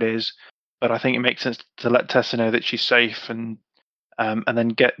where it is, but I think it makes sense to let Tessa know that she's safe, and then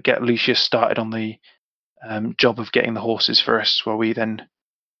get Lucius started on the job of getting the horses for us, while we then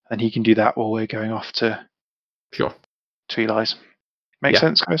he can do that while we're going off to Sure. Eli's. Make Yeah.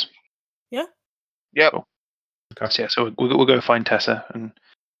 sense, guys? Yeah. Yep. Cool. Okay. So, yeah, so we'll go find Tessa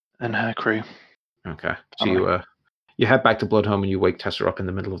and her crew. Okay. So you head back to Bloodhome and you wake Tessa up in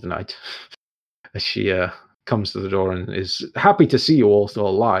the middle of the night as she comes to the door and is happy to see you all still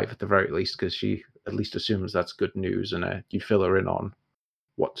alive at the very least, because she at least assumes that's good news, and you fill her in on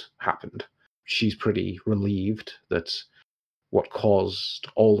what happened. She's pretty relieved that what caused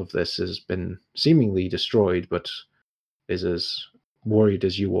all of this has been seemingly destroyed, but is as worried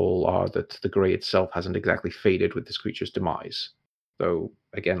as you all are that the Grey itself hasn't exactly faded with this creature's demise. Though,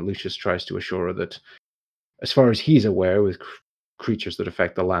 again, Lucius tries to assure her that, as far as he's aware, with creatures that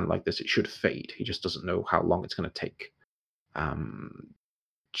affect the land like this, it should fade. He just doesn't know how long it's going to take.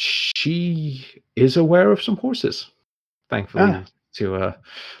 She is aware of some horses, thankfully, to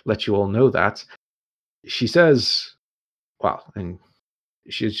let you all know that. She says, well, and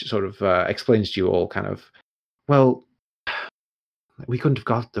she sort of explains to you all kind of, well, we couldn't have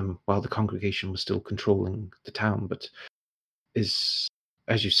got them while the congregation was still controlling the town, but as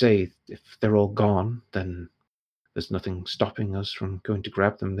you say, if they're all gone, then there's nothing stopping us from going to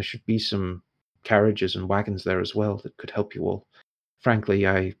grab them. There should be some carriages and wagons there as well that could help you all. Frankly,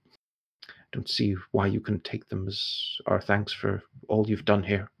 I don't see why you couldn't take them as our thanks for all you've done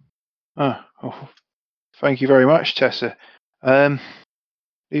here. Oh, thank you very much, Tessa.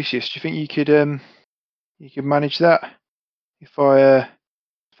 Lucius, do you think you could manage that if I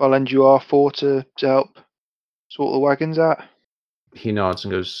lend you R4 to help sort the wagons out? He nods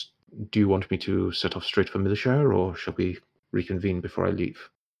and goes, do you want me to set off straight for Milishire, or shall we reconvene before I leave?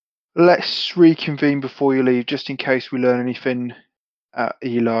 Let's reconvene before you leave, just in case we learn anything at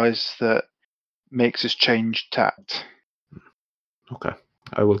Eli's that makes us change tact. Okay.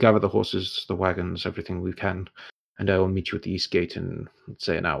 I will gather the horses, the wagons, everything we can, and I will meet you at the East Gate in, let's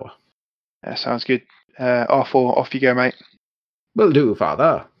say, an hour. Yeah, sounds good. R4, off you go, mate. Will do,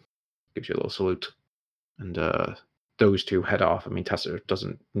 father. Gives you a little salute. And those two head off. I mean, Tessa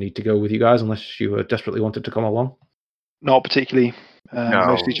doesn't need to go with you guys unless you desperately wanted to come along. Not particularly. No.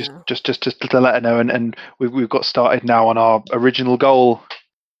 Mostly just to let her know, and we've got started now on our original goal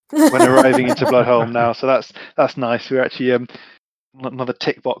when arriving into Bloodhome now. So that's nice. We're actually another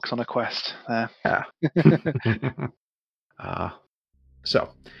tick box on a quest there. Yeah. So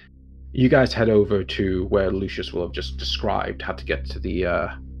you guys head over to where Lucius will have just described how to get to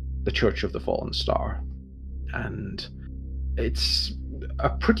the Church of the Fallen Star. And it's a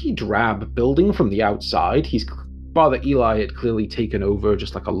pretty drab building from the outside. Father Eli had clearly taken over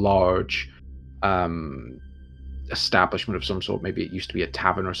just like a large establishment of some sort. Maybe it used to be a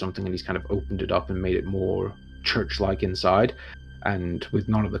tavern or something, and he's kind of opened it up and made it more church-like inside. And with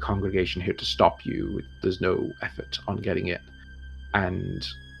none of the congregation here to stop you, there's no effort on getting in. And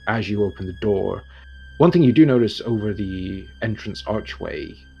as you open the door, one thing you do notice over the entrance archway,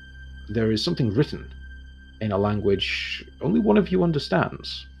 there is something written in a language only one of you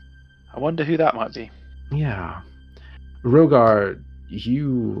understands. I wonder who that might be. Yeah. Rogar,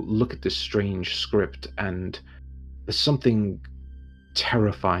 you look at this strange script, and there's something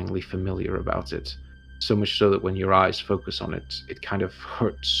terrifyingly familiar about it. So much so that when your eyes focus on it, it kind of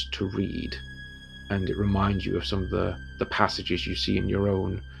hurts to read. And it reminds you of some of the passages you see in your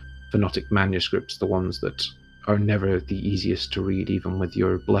own phonetic manuscripts, the ones that are never the easiest to read, even with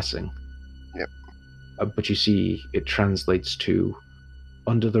your blessing. Yep. But you see, it translates to,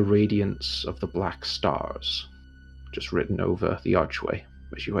 under the radiance of the black stars, just written over the archway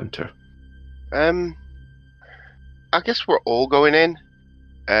as you enter. I guess we're all going in.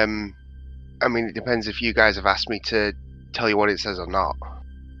 I mean, it depends if you guys have asked me to tell you what it says or not.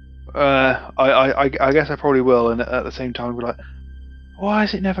 I guess I probably will, and at the same time, be like, why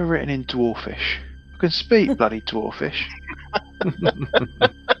is it never written in Dwarfish? can speak, bloody dwarfish.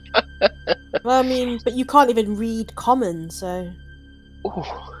 Well, I mean, but you can't even read common, so. Ooh.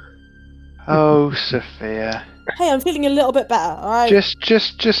 Oh, Sophia. Hey, I'm feeling a little bit better. All right.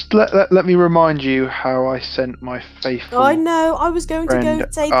 Just let me remind you how I sent my faithful I know. I was going to go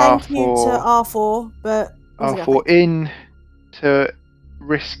friend say thank you to R4 R4, but wasn't gonna R4 thank you. in to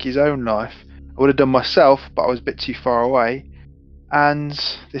risk his own life. I would have done myself, but I was a bit too far away. And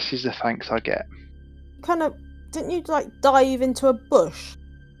this is the thanks I get. Kind of, didn't you like dive into a bush?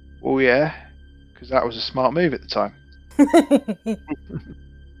 Oh yeah, because that was a smart move at the time.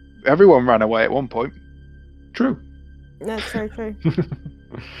 Everyone ran away at one point. True. That's very true.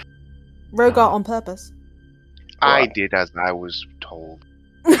 Rogar on purpose. I did as I was told.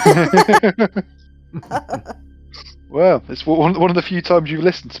 Well, it's one of the few times you've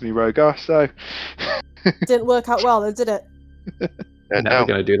listened to me, Rogar. So Didn't work out well, though, did it? Never No.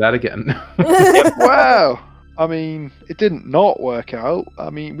 going to do that again. wow. I mean, it didn't not work out. I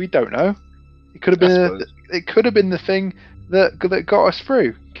mean, we don't know. It could have I been. suppose. It could have been the thing that got us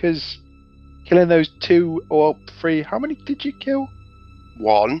through. Because killing those 2 or 3. How many did you kill?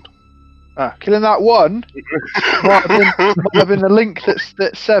 One. Killing that one might have been the link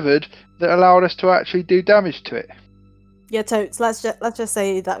that's severed that allowed us to actually do damage to it. Yeah, totes. Let's just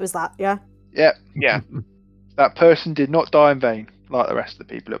say that was that. Yeah. Yep. Yeah. That person did not die in vain, like the rest of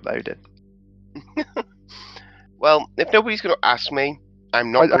the people up there did. Well, if nobody's going to ask me,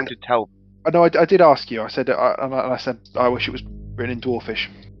 I'm not going to tell. I know. I did ask you. I said. I said. I wish it was written in Dwarfish.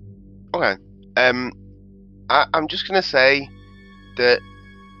 Okay. I'm just going to say that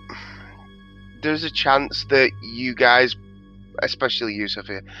there's a chance that you guys, especially you,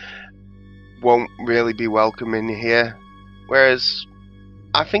 Sophia, won't really be welcome in here. Whereas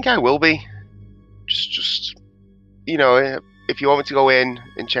I think I will be. Just you know, if you want me to go in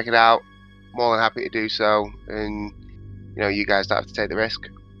and check it out, more than happy to do so. And you know, you guys don't have to take the risk.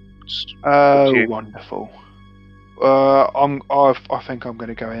 Oh, wonderful. I think I'm going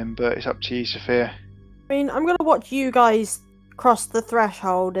to go in, but it's up to you, Sophia. I mean, I'm gonna watch you guys cross the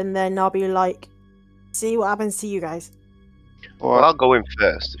threshold, and then I'll be like, see what happens to you guys. Well, I'll go in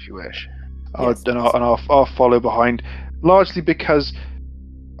first if you wish. Yes, And I'll follow behind, largely because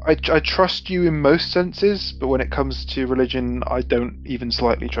I trust you in most senses, but when it comes to religion, I don't even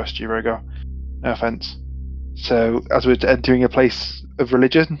slightly trust you, Rogar. No offense. So, as we're entering a place of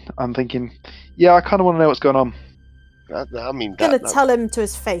religion, I'm thinking, yeah, I kind of want to know what's going on. I mean, You're gonna tell him to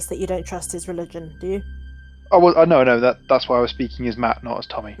his face that you don't trust his religion, do you? Oh, well, no, that's why I was speaking as Matt, not as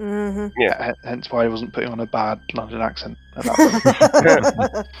Tommy. Mm-hmm. Yeah. Hence why I wasn't putting on a bad London accent at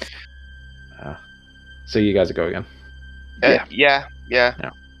that point. So you guys are going in. Yeah.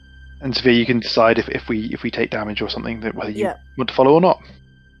 And Sophia, you can decide if we take damage or something, that whether you Yeah. want to follow or not.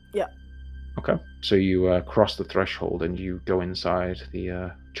 Okay. So you cross the threshold and you go inside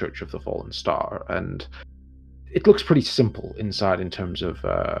the Church of the Fallen Star, and it looks pretty simple inside in terms of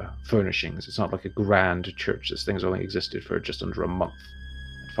furnishings. It's not like a grand church. This thing's only existed for just under a month.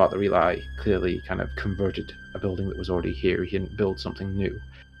 Father Eli clearly kind of converted a building that was already here. He didn't build something new.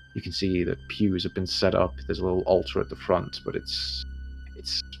 You can see that pews have been set up. There's a little altar at the front, but it's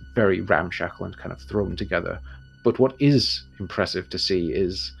very ramshackle and kind of thrown together. But what is impressive to see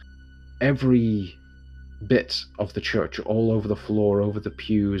is every bit of the church, all over the floor, over the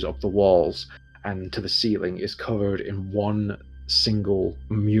pews, up the walls, and to the ceiling, is covered in one single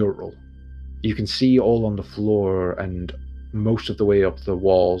mural. You can see all on the floor and most of the way up the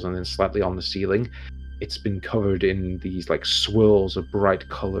walls and then slightly on the ceiling. It's been covered in these like swirls of bright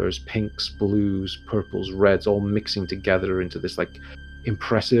colors, pinks, blues, purples, reds, all mixing together into this like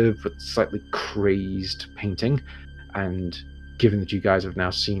impressive but slightly crazed painting. And given that you guys have now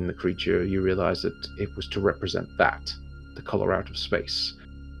seen the creature, you realize that it was to represent that, the color out of space.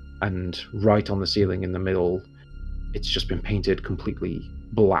 And right on the ceiling in the middle, it's just been painted completely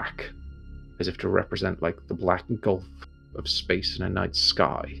black, as if to represent like the black gulf of space in a night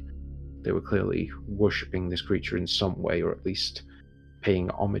sky. They were clearly worshipping this creature in some way, or at least paying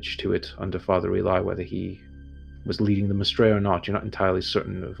homage to it under Father Eli. Whether he was leading them astray or not, you're not entirely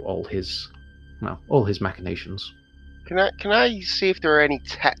certain of all his machinations. Can I see if there are any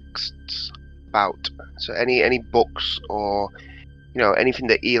texts about, so any books or anything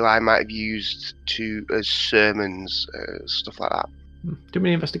that Eli might have used as sermons, stuff like that? Do me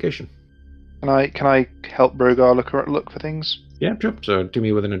an investigation. Can I help Rogar look for things? Yeah, sure. So do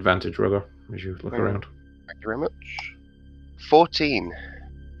me with an advantage, Rogar, as you look around. Thank you very much. 14.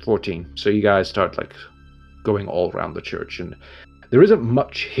 14. So you guys start like going all around the church, and there isn't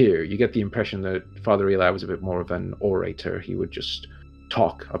much here. You get the impression that Father Eli was a bit more of an orator. He would just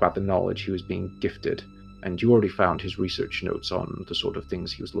talk about the knowledge he was being gifted, and you already found his research notes on the sort of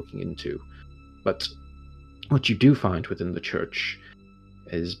things he was looking into. But what you do find within the church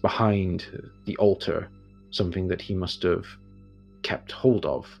is behind the altar something that he must have kept hold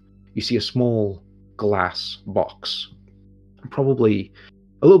of. You see a small glass box, probably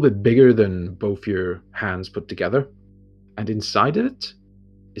a little bit bigger than both your hands put together, and inside it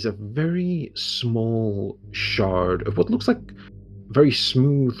is a very small shard of what looks like very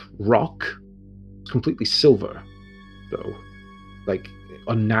smooth rock, completely silver, though, like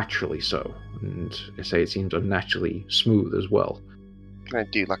unnaturally so, and I say it seems unnaturally smooth as well. Can I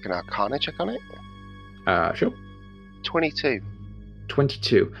do like an Arcana check on it? Sure. 22.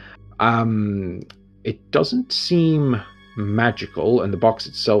 22. It doesn't seem magical, and the box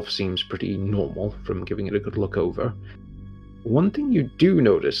itself seems pretty normal from giving it a good look over. One thing you do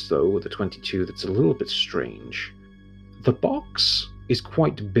notice, though, with the 22 that's a little bit strange, the box is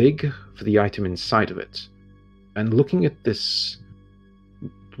quite big for the item inside of it. And looking at this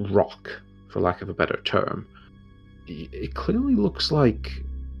rock, for lack of a better term, it clearly looks like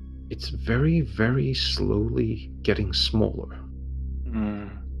it's very, very slowly getting smaller.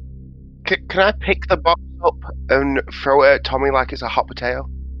 Can I pick the box up and throw it at Tommy like it's a hot potato?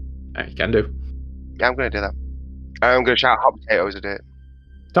 You can do. Yeah, I'm going to do that. I'm going to shout hot potato as I do it.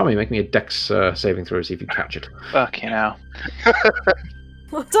 Tommy, make me a dex saving throw to see if you catch it. Fucking hell. I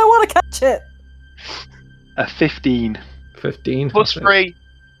don't want to catch it. A 15. 15. Plus 3,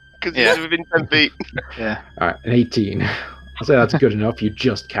 because Yeah. he's within 10 feet. Yeah. Alright, an 18. I'll say that's good enough. You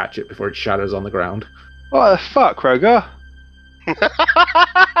just catch it before it shatters on the ground. What the fuck, Rogar?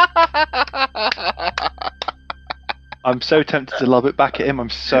 I'm so tempted to lob it back at him. I'm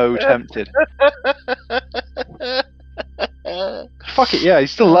so tempted. Fuck it, yeah,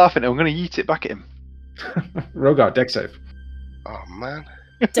 he's still laughing. I'm going to yeet it back at him. Rogar, dex save. Oh, man.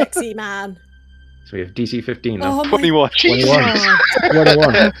 Dexy man. So we have DC 15 now. Oh my 21. 21. God.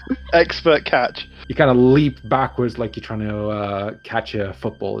 21. Expert catch. You kind of leap backwards like you're trying to catch a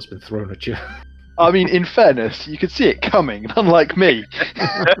football that's been thrown at you. I mean, in fairness, you could see it coming, unlike me.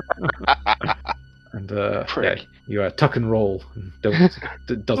 And Prick. yeah, you tuck and roll. And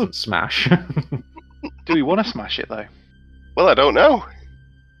it doesn't smash. Do we want to smash it, though? Well, I don't know.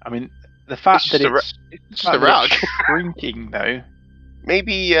 I mean, the fact It's that just it's Just a rock. shrinking, though.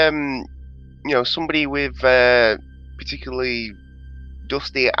 Maybe, somebody with particularly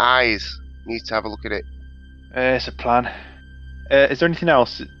dusty eyes needs to have a look at it. It's a plan. Is there anything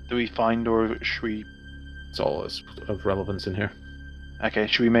else that we find, or should we... It's all of relevance in here. Okay,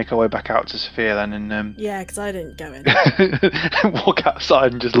 should we make our way back out to Sophia then and Yeah, because I didn't go in. walk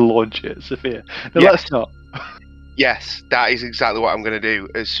outside and just launch it at Sophia? No, Yeah. let's not. Yes, that is exactly what I'm going to do.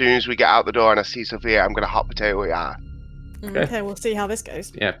 As soon as we get out the door and I see Sophia, I'm going to hot potato it at her. Okay, we'll see how this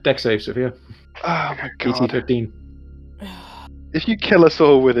goes. Yeah, dex save, Sophia. Oh my DC god. 15. If you kill us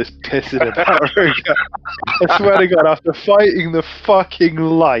all with this pissing about Rogar, I swear to god, after fighting the fucking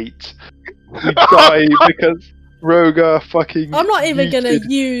light, we die because Rogar fucking... I'm not even gonna yeeted-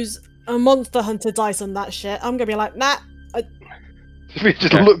 use a Monster Hunter dice on that shit. I'm gonna be like, nah. Sophia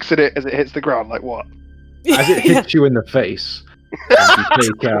just Okay. looks at it as it hits the ground, like, what? As it hits you in the face, and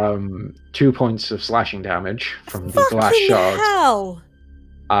you take 2 points of slashing damage from the glass Fucking shard. hell!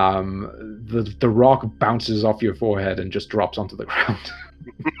 The rock bounces off your forehead and just drops onto the ground.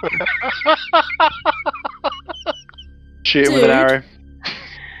 Shoot him with an Dude. arrow.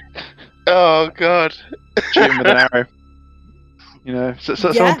 Oh, God. Shoot him with an arrow. You know, so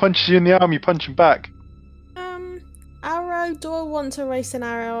Yeah. someone punches you in the arm, you punch him back. Arrow, do I want to race an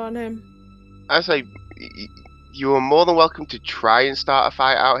arrow on him? I say, you are more than welcome to try and start a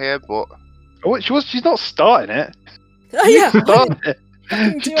fight out here, but Oh, she's not starting it. Oh, yeah. You started it.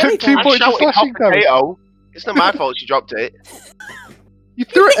 Didn't She do took 2 anything. I points of shouted hot slashing damage. potato. It's not my fault she dropped it. You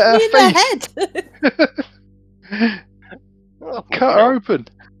threw it at Me in the her head. face. Oh, Cut her open.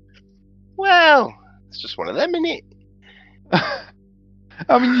 Well, it's just one of them, innit?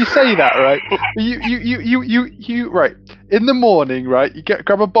 I mean, you say that, right? You right. In the morning, right? You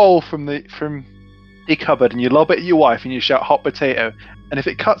grab a bowl from the cupboard and you lob it at your wife and you shout hot potato. And if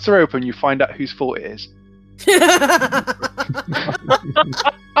it cuts her open, you find out whose fault it is.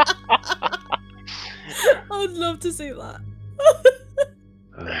 I'd love to see that.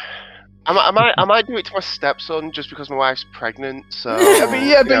 I might do it to my stepson just because my wife's pregnant. So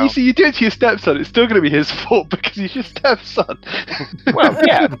But you see, you do it to your stepson. It's still going to be his fault because he's your stepson. well,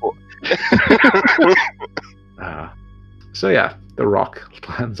 yeah. But... So yeah, the rock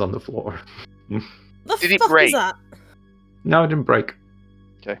lands on the floor. The Did it fuck break? is that? No, it didn't break.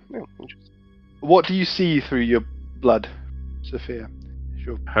 Okay. Oh, interesting. What do you see through your blood, Sophia?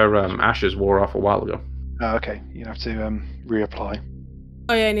 Her ashes wore off a while ago. Oh, okay. You have to reapply.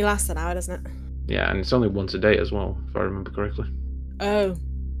 Oh, yeah, only lasts an hour, doesn't it? Yeah, and it's only once a day as well, if I remember correctly. Oh.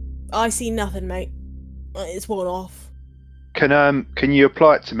 I see nothing, mate. It's worn off. Can you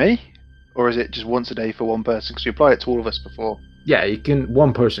apply it to me, or is it just once a day for one person? Because you applied it to all of us before. Yeah, you can.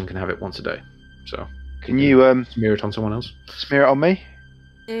 One person can have it once a day. So Can you smear it on someone else? smear it on me,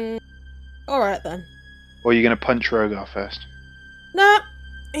 Alright then. or are you going to punch Rogar first? Nah,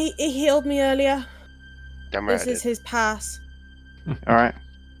 he healed me earlier. Damn right. This is his pass. All right.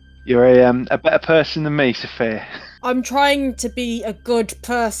 You're a better person than me, Sophia. I'm trying to be a good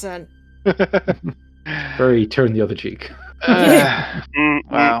person. Very turn the other cheek.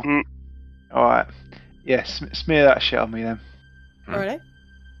 Wow. All right. Yes, smear that shit on me then. Alright.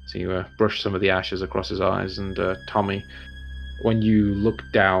 So you brush some of the ashes across his eyes, and Tommy, when you look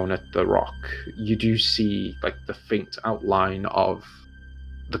down at the rock, you do see like the faint outline of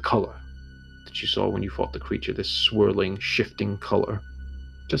the color that you saw when you fought the creature. This swirling, shifting color,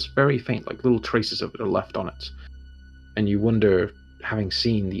 just very faint, like little traces of it are left on it. And you wonder, having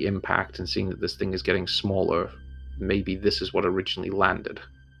seen the impact and seeing that this thing is getting smaller, maybe this is what originally landed.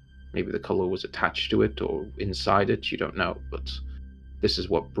 Maybe the color was attached to it or inside it, you don't know, but this is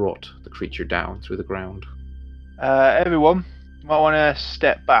what brought the creature down through the ground. Everyone, you might want to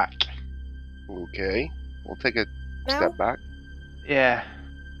step back. Okay. We'll take a Now? step back. Yeah.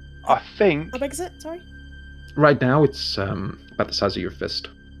 I think How big is it? Sorry? Right now, it's about the size of your fist.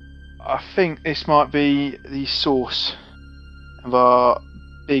 this might be the source of our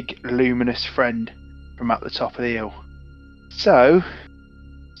big luminous friend from at the top of the hill. So,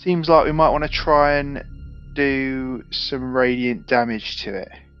 seems like we might want to try and do some radiant damage to it.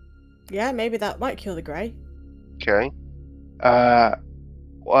 Yeah, maybe that might kill the grey. Okay.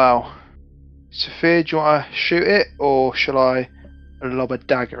 Well, Sophia, do you want to shoot it, or shall I lob a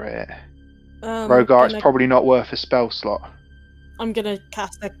dagger at it? Rogar, it's probably not worth a spell slot. I'm gonna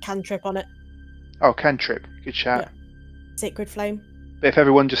cast a cantrip on it. Oh, cantrip. Good shout. Yeah. Sacred Flame. But if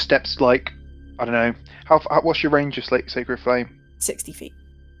everyone just steps like, I don't know, what's your range of Sacred Flame? 60 feet.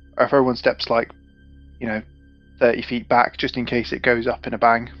 Or if everyone steps like, 30 feet back, just in case it goes up in a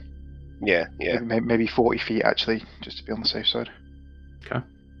bang. Yeah. Maybe 40 feet, actually, just to be on the safe side. Okay.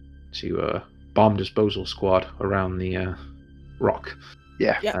 So you bomb disposal squad around the rock.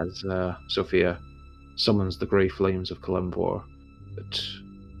 Yeah. As Sophia summons the grey flames of Kalimvor that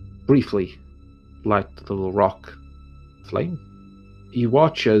briefly light the little rock flame. You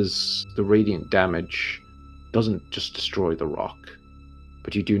watch as the radiant damage doesn't just destroy the rock,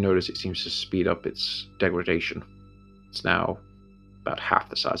 but you do notice it seems to speed up its degradation. It's now about half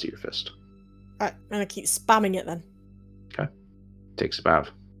the size of your fist. Alright, I'm gonna keep spamming it then. Takes about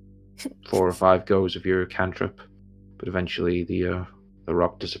 4 or 5 goes of your cantrip, but eventually the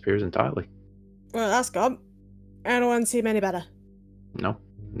rock disappears entirely. Well, that's gone. Anyone seem any better? No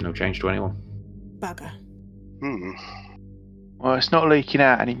change to anyone. Bugger. Well, it's not leaking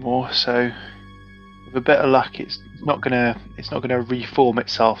out anymore, so with a bit of luck, it's not gonna reform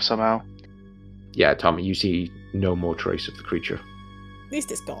itself somehow. Yeah, Tommy, you see no more trace of the creature. At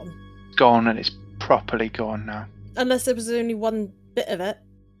least it's gone. It's gone, and it's properly gone now. Unless there was only one bit of it.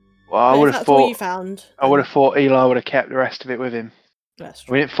 Well, I But would if have that's what you thought. found. I would have thought Eli would have kept the rest of it with him. That's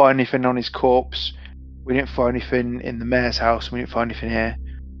true. We didn't find anything on his corpse. We didn't find anything in the mayor's house. We didn't find anything here.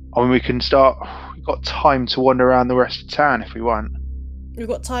 I mean, we can start. We've got time to wander around the rest of town if we want. We've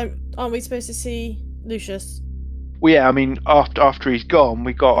got time. Aren't we supposed to see Lucius? Well, yeah. I mean, after he's gone,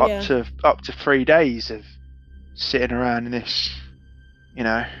 we got Yeah. up to 3 days of sitting around in this,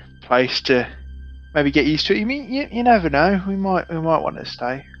 place to maybe get used to it. You mean you never know. We might want to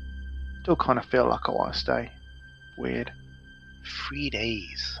stay. Still kind of feel like I want to stay. Weird. 3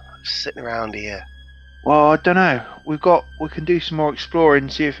 days of sitting around here. Well, I don't know. We can do some more exploring,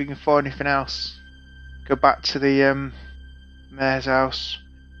 see if we can find anything else. Go back to the mayor's house,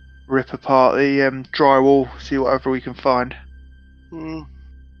 rip apart the drywall, see whatever we can find.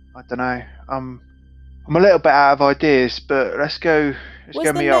 I don't know. I'm a little bit out of ideas, but let's go. Was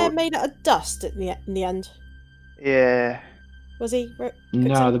the mayor made out of dust in the end? Yeah. Was he?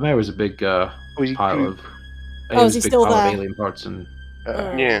 No, the mayor was a big Was he pile goop? of. Oh, is he was a big still pile of there? alien parts and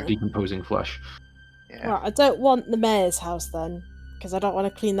Yeah. decomposing flesh. Yeah. Right, I don't want the mayor's house then, because I don't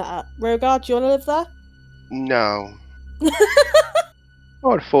want to clean that up. Rogar, do you want to live there? No. I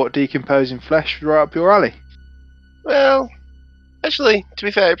would have thought decomposing flesh was right up your alley. Well, actually, to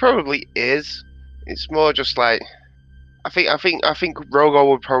be fair, it probably is. It's more just like I think Rogar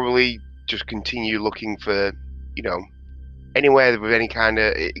would probably just continue looking for, anywhere with any kind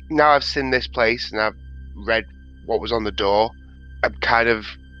of. Now I've seen this place and I've read what was on the door. I kind of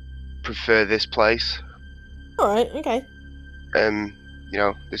prefer this place. All right, okay. You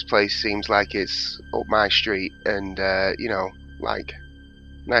know, this place seems like it's up my street, and you know, like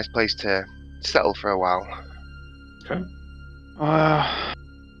nice place to settle for a while. Okay.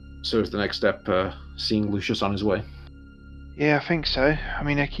 So is the next step seeing Lucius on his way? Yeah, I think so. I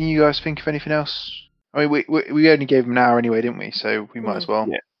mean, can you guys think of anything else? I mean, we only gave him an hour anyway, didn't we? So we might as well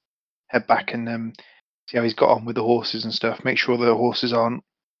head back and see how he's got on with the horses and stuff. Make sure the horses aren't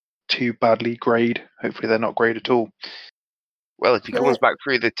too badly greyed. Hopefully, they're not greyed at all. Well, if he comes back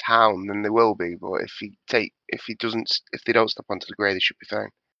through the town, then they will be. But if they don't step onto the grey, they should be fine.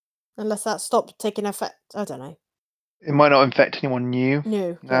 Unless that stopped taking effect, I don't know. It might not infect anyone new.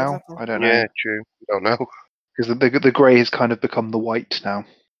 No, now. exactly. I don't know. Yeah, true. I don't know. Because the grey has kind of become the white now.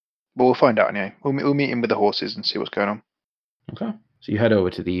 But we'll find out anyway. We'll meet him with the horses and see what's going on. Okay. So you head over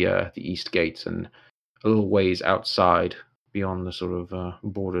to the east gates, and a little ways outside, beyond the sort of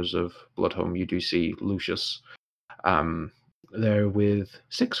borders of Bloodhome, you do see Lucius. There with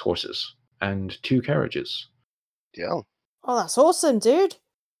 6 horses and 2 carriages. Yeah. Oh, that's awesome, dude.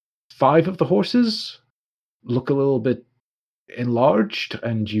 5 of the horses look a little bit enlarged,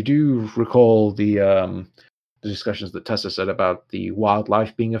 and you do recall the discussions that Tessa said about the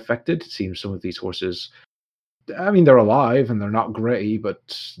wildlife being affected. It seems some of these horses, I mean, they're alive and they're not grey,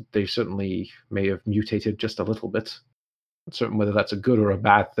 but they certainly may have mutated just a little bit. Not certain whether that's a good or a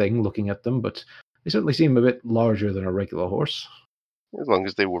bad thing looking at them, but they certainly seem a bit larger than a regular horse. As long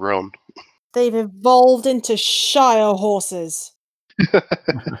as they were run. They've evolved into Shire horses.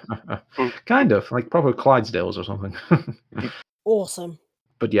 Kind of, like proper Clydesdales or something. Awesome.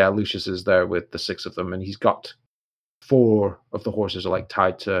 But yeah, Lucius is there with the 6 of them, and he's got 4 of the horses are like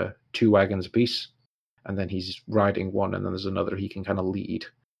tied to 2 wagons apiece, and then he's riding one, and then there's another he can kind of lead.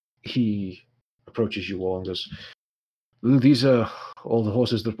 He approaches you all and goes, "These are all the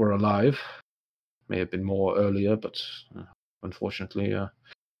horses that were alive. May have been more earlier, but unfortunately,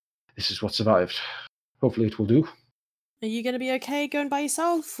 this is what survived. Hopefully it will do." Are you going to be okay going by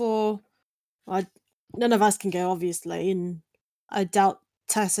yourself, or none of us can go, obviously, and I doubt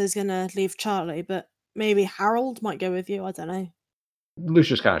Tessa's going to leave Charlie, but maybe Harold might go with you. I don't know.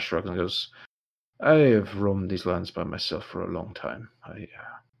 Lucius kind of shrugs and goes, "I have roamed these lands by myself for a long time.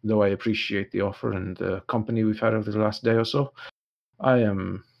 Though I appreciate the offer and the company we've had over the last day or so, I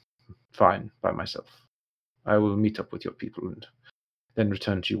am fine by myself. I will meet up with your people and then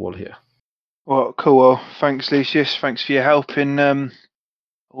return to you all here." Well, cool. Well, thanks, Lucius. Thanks for your help in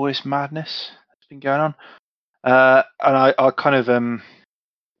all this madness that's been going on. And I kind of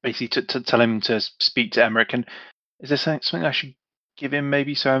basically to tell him to speak to Emmerich. And is there something I should give him,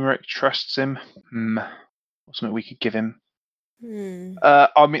 maybe, so Emmerich trusts him? Or something we could give him?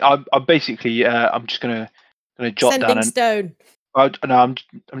 I mean, I'm basically I'm just gonna jot Sending down an stone. No,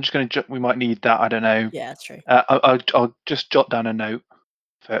 I'm just gonna we might need that. I don't know. Yeah, that's true. I'll just jot down a note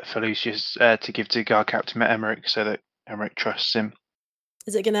for Lucius to give to Guard Captain Emmerich, so that Emmerich trusts him.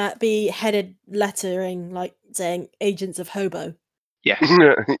 Is it gonna be headed lettering, like saying "Agents of Hobo"? Yes.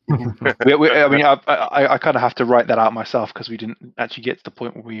 I mean, I kind of have to write that out myself because we didn't actually get to the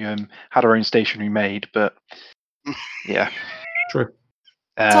point where we had our own stationery made. But yeah, true.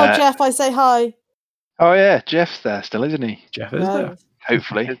 Tell Jeff I say hi. Oh yeah, Jeff's there still, isn't he? Jeff is there.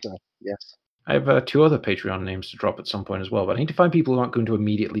 Hopefully. Yes. I have 2 other Patreon names to drop at some point as well, but I need to find people who aren't going to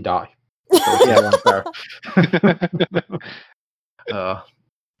immediately die. That's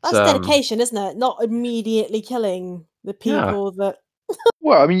dedication, isn't it? Not immediately killing the people that.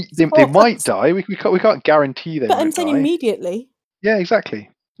 Well, I mean, they might die. We can't guarantee they. But won't I'm saying die. immediately. Yeah, exactly.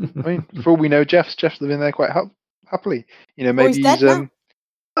 I mean, for all we know, Jeff's living there quite happily. You know, maybe he's dead now.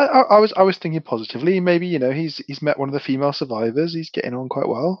 I was thinking positively. Maybe, you know, he's met one of the female survivors. He's getting on quite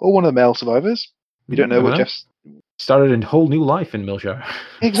well, or one of the male survivors. You don't know what Jeff's started a whole new life in Milshire.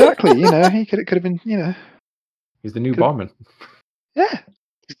 Exactly. You know, he could have been. You know, he's the new barman. Yeah,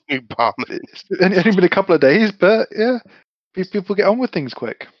 he's the new barman. It's only been a couple of days, but yeah, people get on with things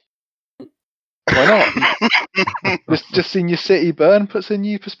quick. Why not? just seeing your city burn puts a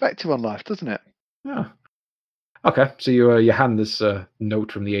new perspective on life, doesn't it? Yeah. Okay, so you hand this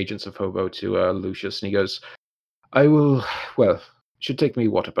note from the Agents of Hobo to Lucius, and he goes, "I will. Well, it should take me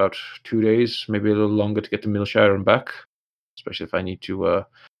about 2 days, maybe a little longer to get to Milshire and back, especially if I need to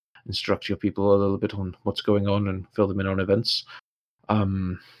instruct your people a little bit on what's going on and fill them in on events. I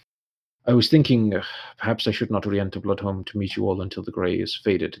was thinking perhaps I should not re-enter Bloodhome to meet you all until the grey is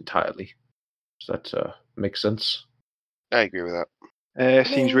faded entirely. Does that make sense?" I agree with that.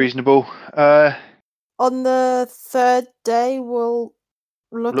 Seems reasonable. On the 3rd day, will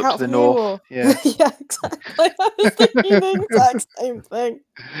look Look out to the for north, you, or yeah. yeah, exactly. I was thinking the exact same thing.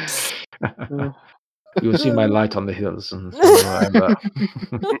 You will see my light on the hills, and so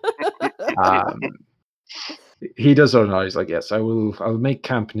he does sort of know. He's like, yes, I'll make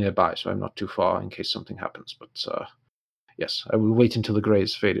camp nearby, so I'm not too far in case something happens. But yes, I will wait until the grey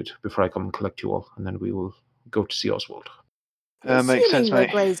is faded before I come and collect you all, and then we will go to see Oswald. Makes sense, Assuming the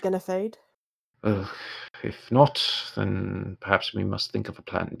mate. grey's gonna fade. If not, then perhaps we must think of a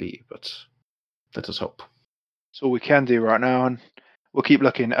plan B, but let us hope. That's all we can do right now, and we'll keep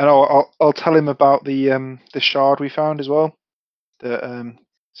looking. And I'll tell him about the shard we found as well, that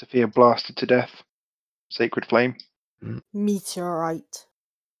Sophia blasted to death. Sacred flame. Meteorite.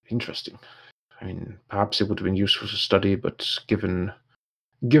 Interesting. I mean, perhaps it would have been useful to study, but given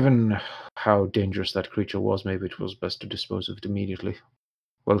how dangerous that creature was, maybe it was best to dispose of it immediately.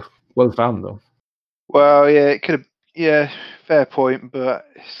 Well found, though. Well, yeah, it could have. Yeah, fair point, but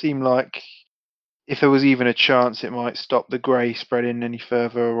it seemed like if there was even a chance it might stop the grey spreading any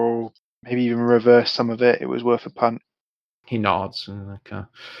further, or maybe even reverse some of it, it was worth a punt. He nods and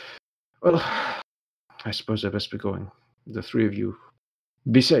well, I suppose I best be going. The three of you,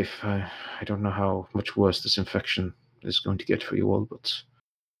 be safe. I don't know how much worse this infection is going to get for you all, but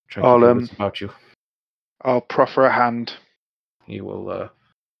try to keep your wits about you. I'll proffer a hand. He will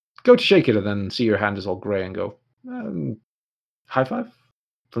go to shake it and then see your hand is all grey and go, high five?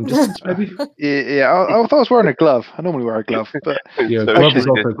 From distance, maybe? Yeah, I thought I was wearing a glove. I normally wear a glove, but Your So glove is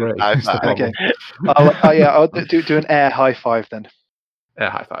okay. also grey. That's the problem. okay. I'll do an air high five then. Yeah,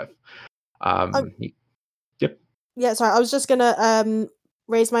 high five. Yep. Yeah, sorry. I was just gonna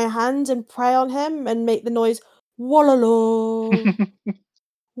raise my hand and pray on him and make the noise Wallalo.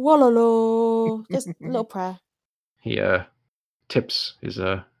 Wallalo. Just a little prayer. He tips his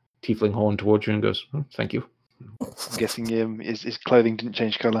tiefling horn towards you and goes, thank you. I'm guessing his clothing didn't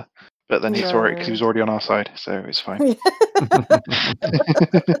change colour, but then he saw it because he was already on our side, so it's fine.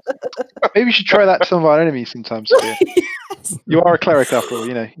 Maybe we should try that to some of our enemies sometimes. Yes. You are a cleric after all,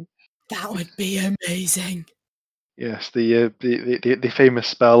 you know. That would be amazing. Yes, the famous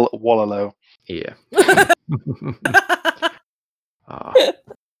spell Wallalo. Yeah.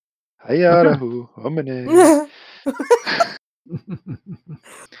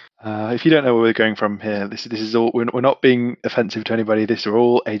 If you don't know where we're going from here, this is all. We're not being offensive to anybody. These are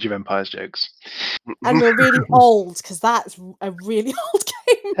all Age of Empires jokes. And we're really old because that's a really old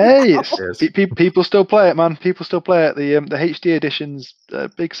game. Hey, now. people still play it, man. People still play it. The HD edition's a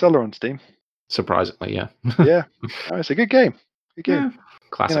big seller on Steam. Surprisingly, yeah. Yeah, it's a good game. Good game. Yeah,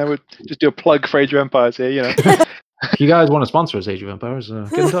 classic. You know, we'll just do a plug for Age of Empires here. You know, if you guys want to sponsor us, Age of Empires,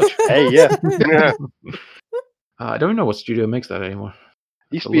 get in touch. Hey, yeah. I don't know what studio makes that anymore.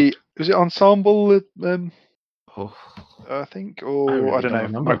 Used to be, was it Ensemble? Oh, I think, or really I don't know,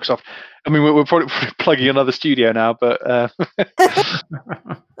 remember. Microsoft. I mean, we're probably plugging another studio now, but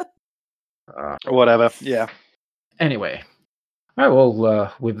whatever. Yeah. Anyway, all right,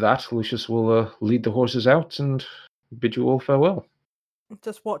 well, with that, Lucius will lead the horses out and bid you all farewell.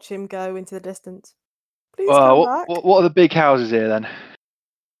 Just watch him go into the distance. Please Well, come back. what are the big houses here then?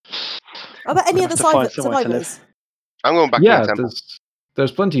 Are there any We'll other have to find somewhere to live. survivors? I'm going back to Yeah, the temple.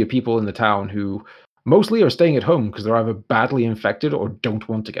 there's plenty of people in the town who mostly are staying at home because they're either badly infected or don't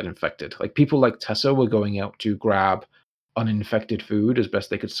want to get infected. Like people like Tessa were going out to grab uninfected food as best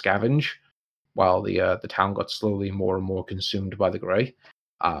they could scavenge, while the town got slowly more and more consumed by the grey.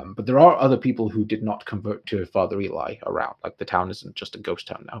 But there are other people who did not convert to Father Eli around. Like the town isn't just a ghost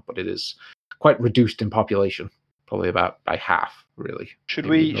town now, but it is quite reduced in population, probably about by half, really. Should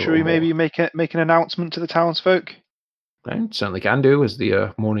Maybe we maybe make an announcement to the townsfolk? Right, certainly can do as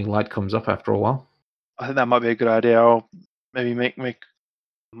the morning light comes up after a while. I think that might be a good idea. I'll maybe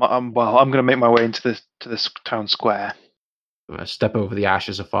I'm going to make my way into the town square. Step over the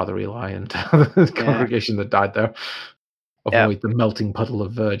ashes of Father Eli and the congregation that died there. Avoid the melting puddle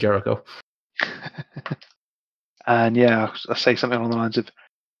of Jericho. And I'll say something along the lines of,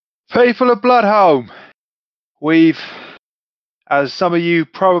 "Faithful of Bloodholm, we've, as some of you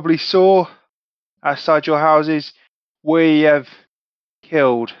probably saw outside your houses, we have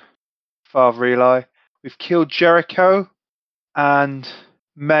killed Father Eli. We've killed Jericho and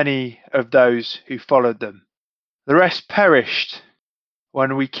many of those who followed them. The rest perished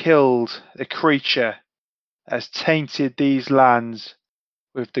when we killed the creature that has tainted these lands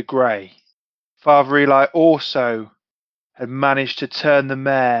with the grey. Father Eli also had managed to turn the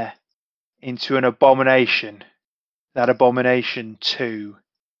mayor into an abomination. That abomination, too,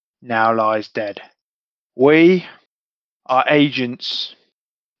 now lies dead. We are agents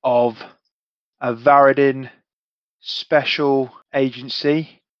of a Varadin special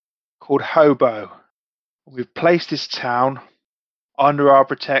agency called Hobo. We've placed this town under our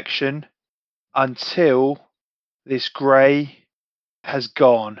protection until this grey has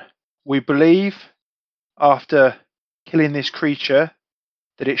gone. We believe after killing this creature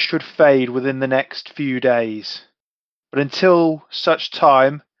that it should fade within the next few days. But until such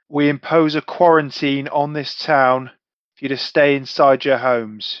time, we impose a quarantine on this town for you to stay inside your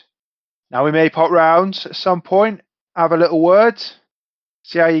homes. Now, we may pop round at some point, have a little word,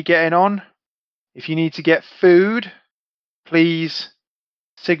 see how you're getting on. If you need to get food, please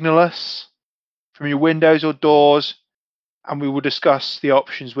signal us from your windows or doors, and we will discuss the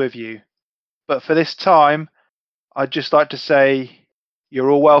options with you. But for this time, I'd just like to say you're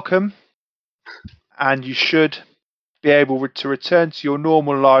all welcome, and you should be able to return to your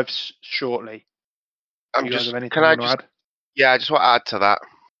normal lives shortly. I'm You guys just. have anything Can I you want just? to add? Yeah, I just want to add to that.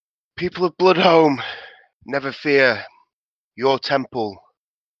 People of Bloodhome, never fear. Your temple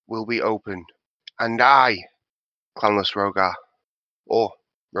will be open, and I, Clanless Rogar, or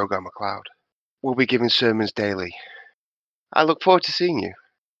Rogar MacLeod, will be giving sermons daily. I look forward to seeing you.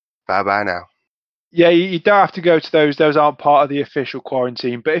 Bye bye now. Yeah, you don't have to go to those. Those aren't part of the official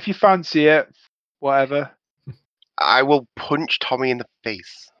quarantine. But if you fancy it, whatever. I will punch Tommy in the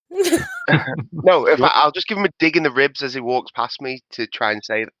face. No, in fact, I'll just give him a dig in the ribs as he walks past me to try and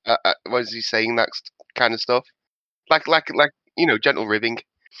say, what is he saying? That kind of stuff, like gentle ribbing.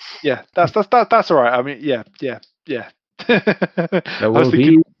 Yeah, that's all right. I mean, yeah. There will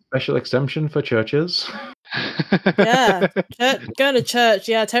be a special exemption for churches. Yeah, going to church.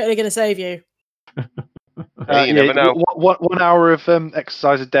 Yeah, totally going to save you. Hey, you never know. 1 hour of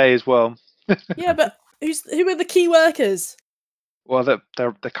exercise a day as well. Yeah, but who are the key workers? Well, there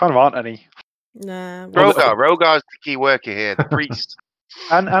kind of aren't any. Nah. Rogar's the key worker here, the priest.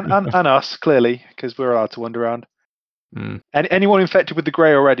 and us, clearly, because we're allowed to wander around. Mm. Anyone infected with the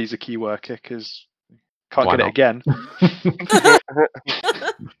grey already is a key worker, because can't Why get it again.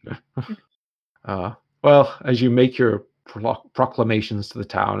 Well, as you make your proclamations to the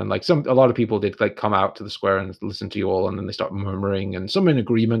town, and like a lot of people did like come out to the square and listen to you all, and then they start murmuring, and some in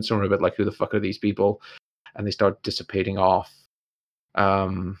agreement, some are a bit like, who the fuck are these people? And they start dissipating off.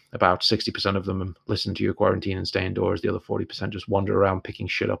 About 60% of them listen to your quarantine and stay indoors. The other 40% just wander around picking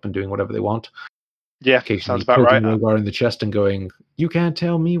shit up and doing whatever they want. Yeah, occasionally sounds about right. poking Rogar in the chest and going, "You can't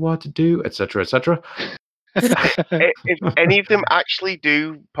tell me what to do," etc., etc. If any of them actually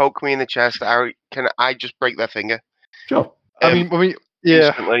do poke me in the chest, can I just break their finger? Sure. I mean, yeah.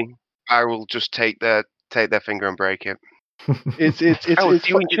 Instantly, I will just take their finger and break it. It's church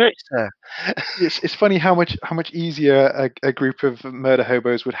there. It's funny how much easier a group of murder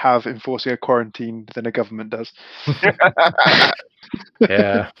hobos would have enforcing a quarantine than a government does.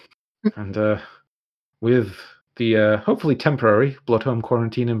 Yeah, and with the hopefully temporary Bloodhome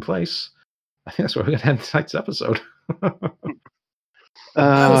quarantine in place, I think that's where we're going to end tonight's episode. That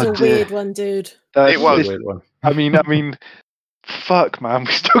was a weird one, dude. It was a weird one. I mean, fuck, man,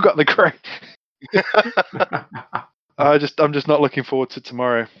 we still got the grey. I'm just not looking forward to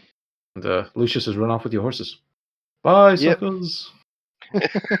tomorrow. And Lucius has run off with your horses. Bye, suckers.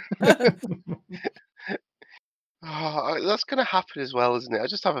 Oh, that's going to happen as well, isn't it? I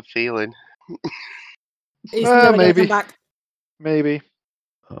just have a feeling. He's never going to come back. Maybe.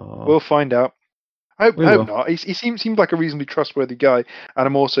 We'll find out. I hope not. He seems like a reasonably trustworthy guy, and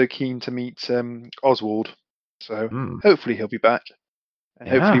I'm also keen to meet Oswald. So hopefully he'll be back. And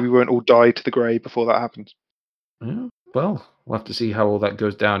hopefully we won't all die to the grey before that happens. Yeah. Well, we'll have to see how all that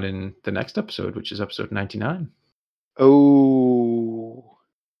goes down in the next episode, which is episode 99. Oh,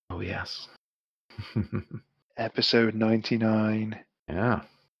 yes. Episode 99. Yeah.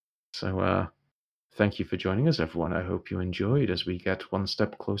 So, thank you for joining us, everyone. I hope you enjoyed as we get one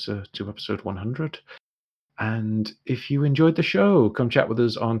step closer to episode 100. And if you enjoyed the show, come chat with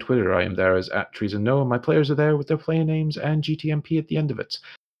us on Twitter. I am there as @TreesandNo, and my players are there with their player names and GTMP at the end of it.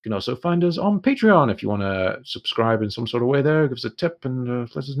 You can also find us on Patreon if you want to subscribe in some sort of way there. Give us a tip and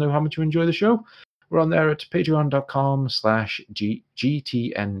let us know how much you enjoy the show. We're on there at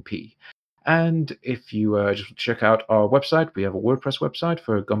patreon.com/GTNP. And if you just check out our website, we have a WordPress website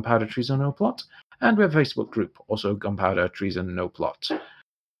for Gunpowder Treason No Plot, and we have a Facebook group, also Gunpowder Treason No Plot.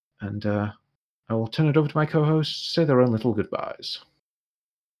 And I will turn it over to my co-hosts to say their own little goodbyes.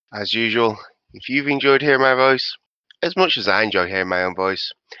 As usual, if you've enjoyed hearing my voice as much as I enjoy hearing my own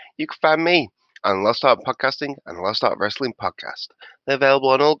voice, you can find me on Lost Art Podcasting and Lost Art Wrestling Podcast. They're available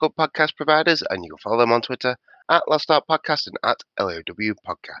on all good podcast providers, and you can follow them on Twitter at Lost Art Podcast and at LOW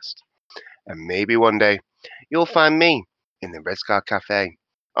Podcast. And maybe one day you'll find me in the Red Scar Cafe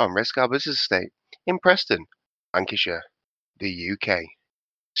on Red Scar Business Estate in Preston, Lancashire, the UK.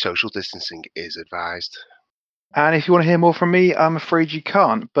 Social distancing is advised. And if you want to hear more from me, I'm afraid you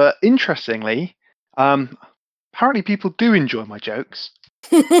can't. But interestingly, apparently people do enjoy my jokes.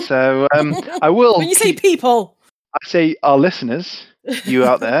 So I will. When you say people, I say our listeners, you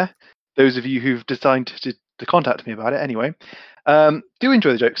out there, those of you who've decided to contact me about it anyway, do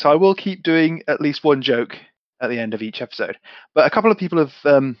enjoy the joke. So I will keep doing at least one joke at the end of each episode. But a couple of people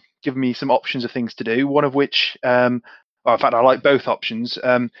have given me some options of things to do, one of which, well, in fact, I like both options.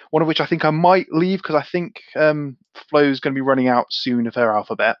 One of which I think I might leave because I think Flo's going to be running out soon of her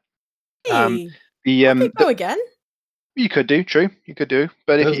alphabet. hey, go again. You could do, true. You could do,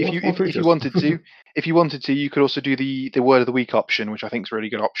 but if you wanted to, you could also do the word of the week option, which I think is a really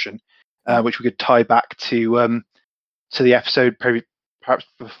good option, which we could tie back to the episode perhaps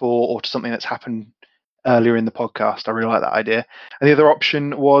before or to something that's happened earlier in the podcast. I really like that idea. And the other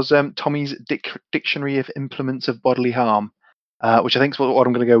option was Tommy's Dictionary of Implements of Bodily Harm, which I think is what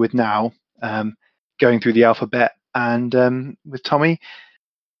I'm going to go with now, going through the alphabet and with Tommy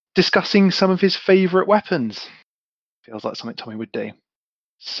discussing some of his favourite weapons. Feels like something Tommy would do.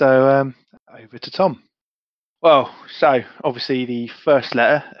 So over to Tom. Well, so obviously the first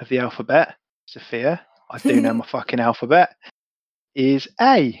letter of the alphabet, Sophia, I do know my fucking alphabet, is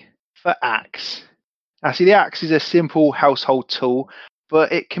A for axe. Now see, the axe is a simple household tool,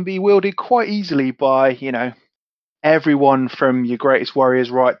 but it can be wielded quite easily by, everyone from your greatest warriors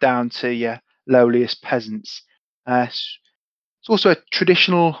right down to your lowliest peasants. It's also a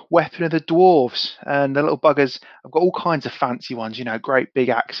traditional weapon of the dwarves, and the little buggers have got all kinds of fancy ones, great big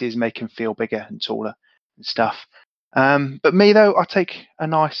axes make them feel bigger and taller and stuff. But me though, I take a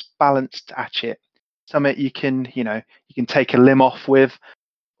nice balanced hatchet, something you can take a limb off with,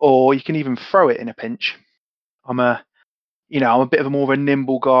 or you can even throw it in a pinch. I'm a bit of more of a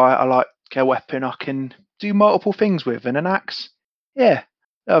nimble guy. I like a weapon I can do multiple things with, and an axe, yeah,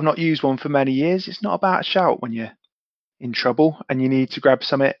 I've not used one for many years. It's not a bad shout when you're in trouble and you need to grab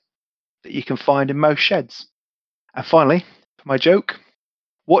something that you can find in most sheds. And finally, for my joke,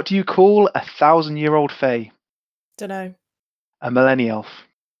 what do you call a 1,000-year-old fae? Dunno. A millennial.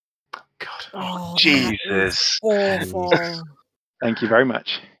 God. Oh, Jesus. awful. Thank you very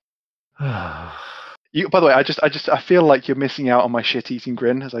much. By the way, I feel like you're missing out on my shit-eating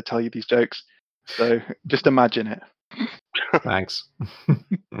grin as I tell you these jokes. So just imagine it. Thanks.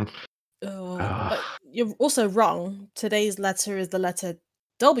 But you're also wrong. Today's letter is the letter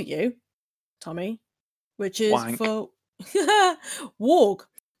W, Tommy, which is Wank. for warg,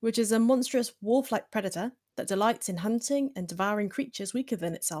 which is a monstrous wolf-like predator that delights in hunting and devouring creatures weaker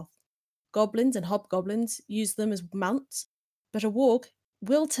than itself. Goblins and hobgoblins use them as mounts, but a warg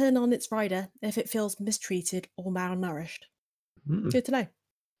will turn on its rider if it feels mistreated or malnourished. Good to know.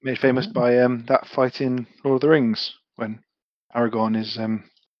 Made famous by that fight in Lord of the Rings when Aragorn is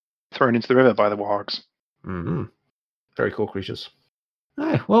thrown into the river by the wargs. Mm-hmm. Very cool creatures. All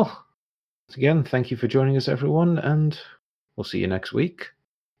right, well, once again, thank you for joining us, everyone, and we'll see you next week.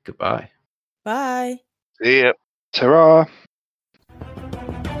 Goodbye. Bye. See ya. Ta-ra!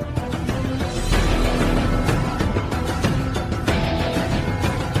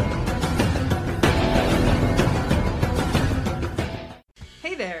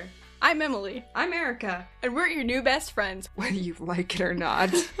 Hey there, I'm Emily. I'm Erica, And we're your new best friends. whether you like it or not,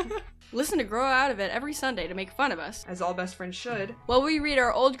 Listen to Grow Out of It every Sunday to make fun of us, as all best friends should. while we read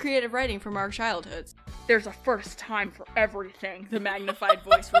our old creative writing from our childhoods. There's a first time for everything, the magnified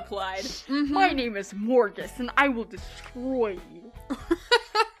voice replied. My name is Morgus, and I will destroy you.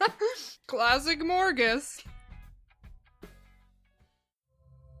 Classic Morgus.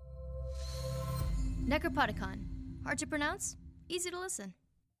 Necropodicon. Hard to pronounce, easy to listen.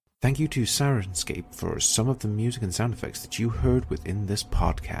 Thank you to Sirenscape for some of the music and sound effects that you heard within this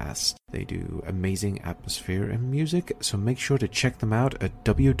podcast. They do amazing atmosphere and music, so make sure to check them out at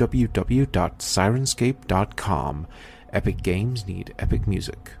www.sirenscape.com. Epic games need epic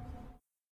music.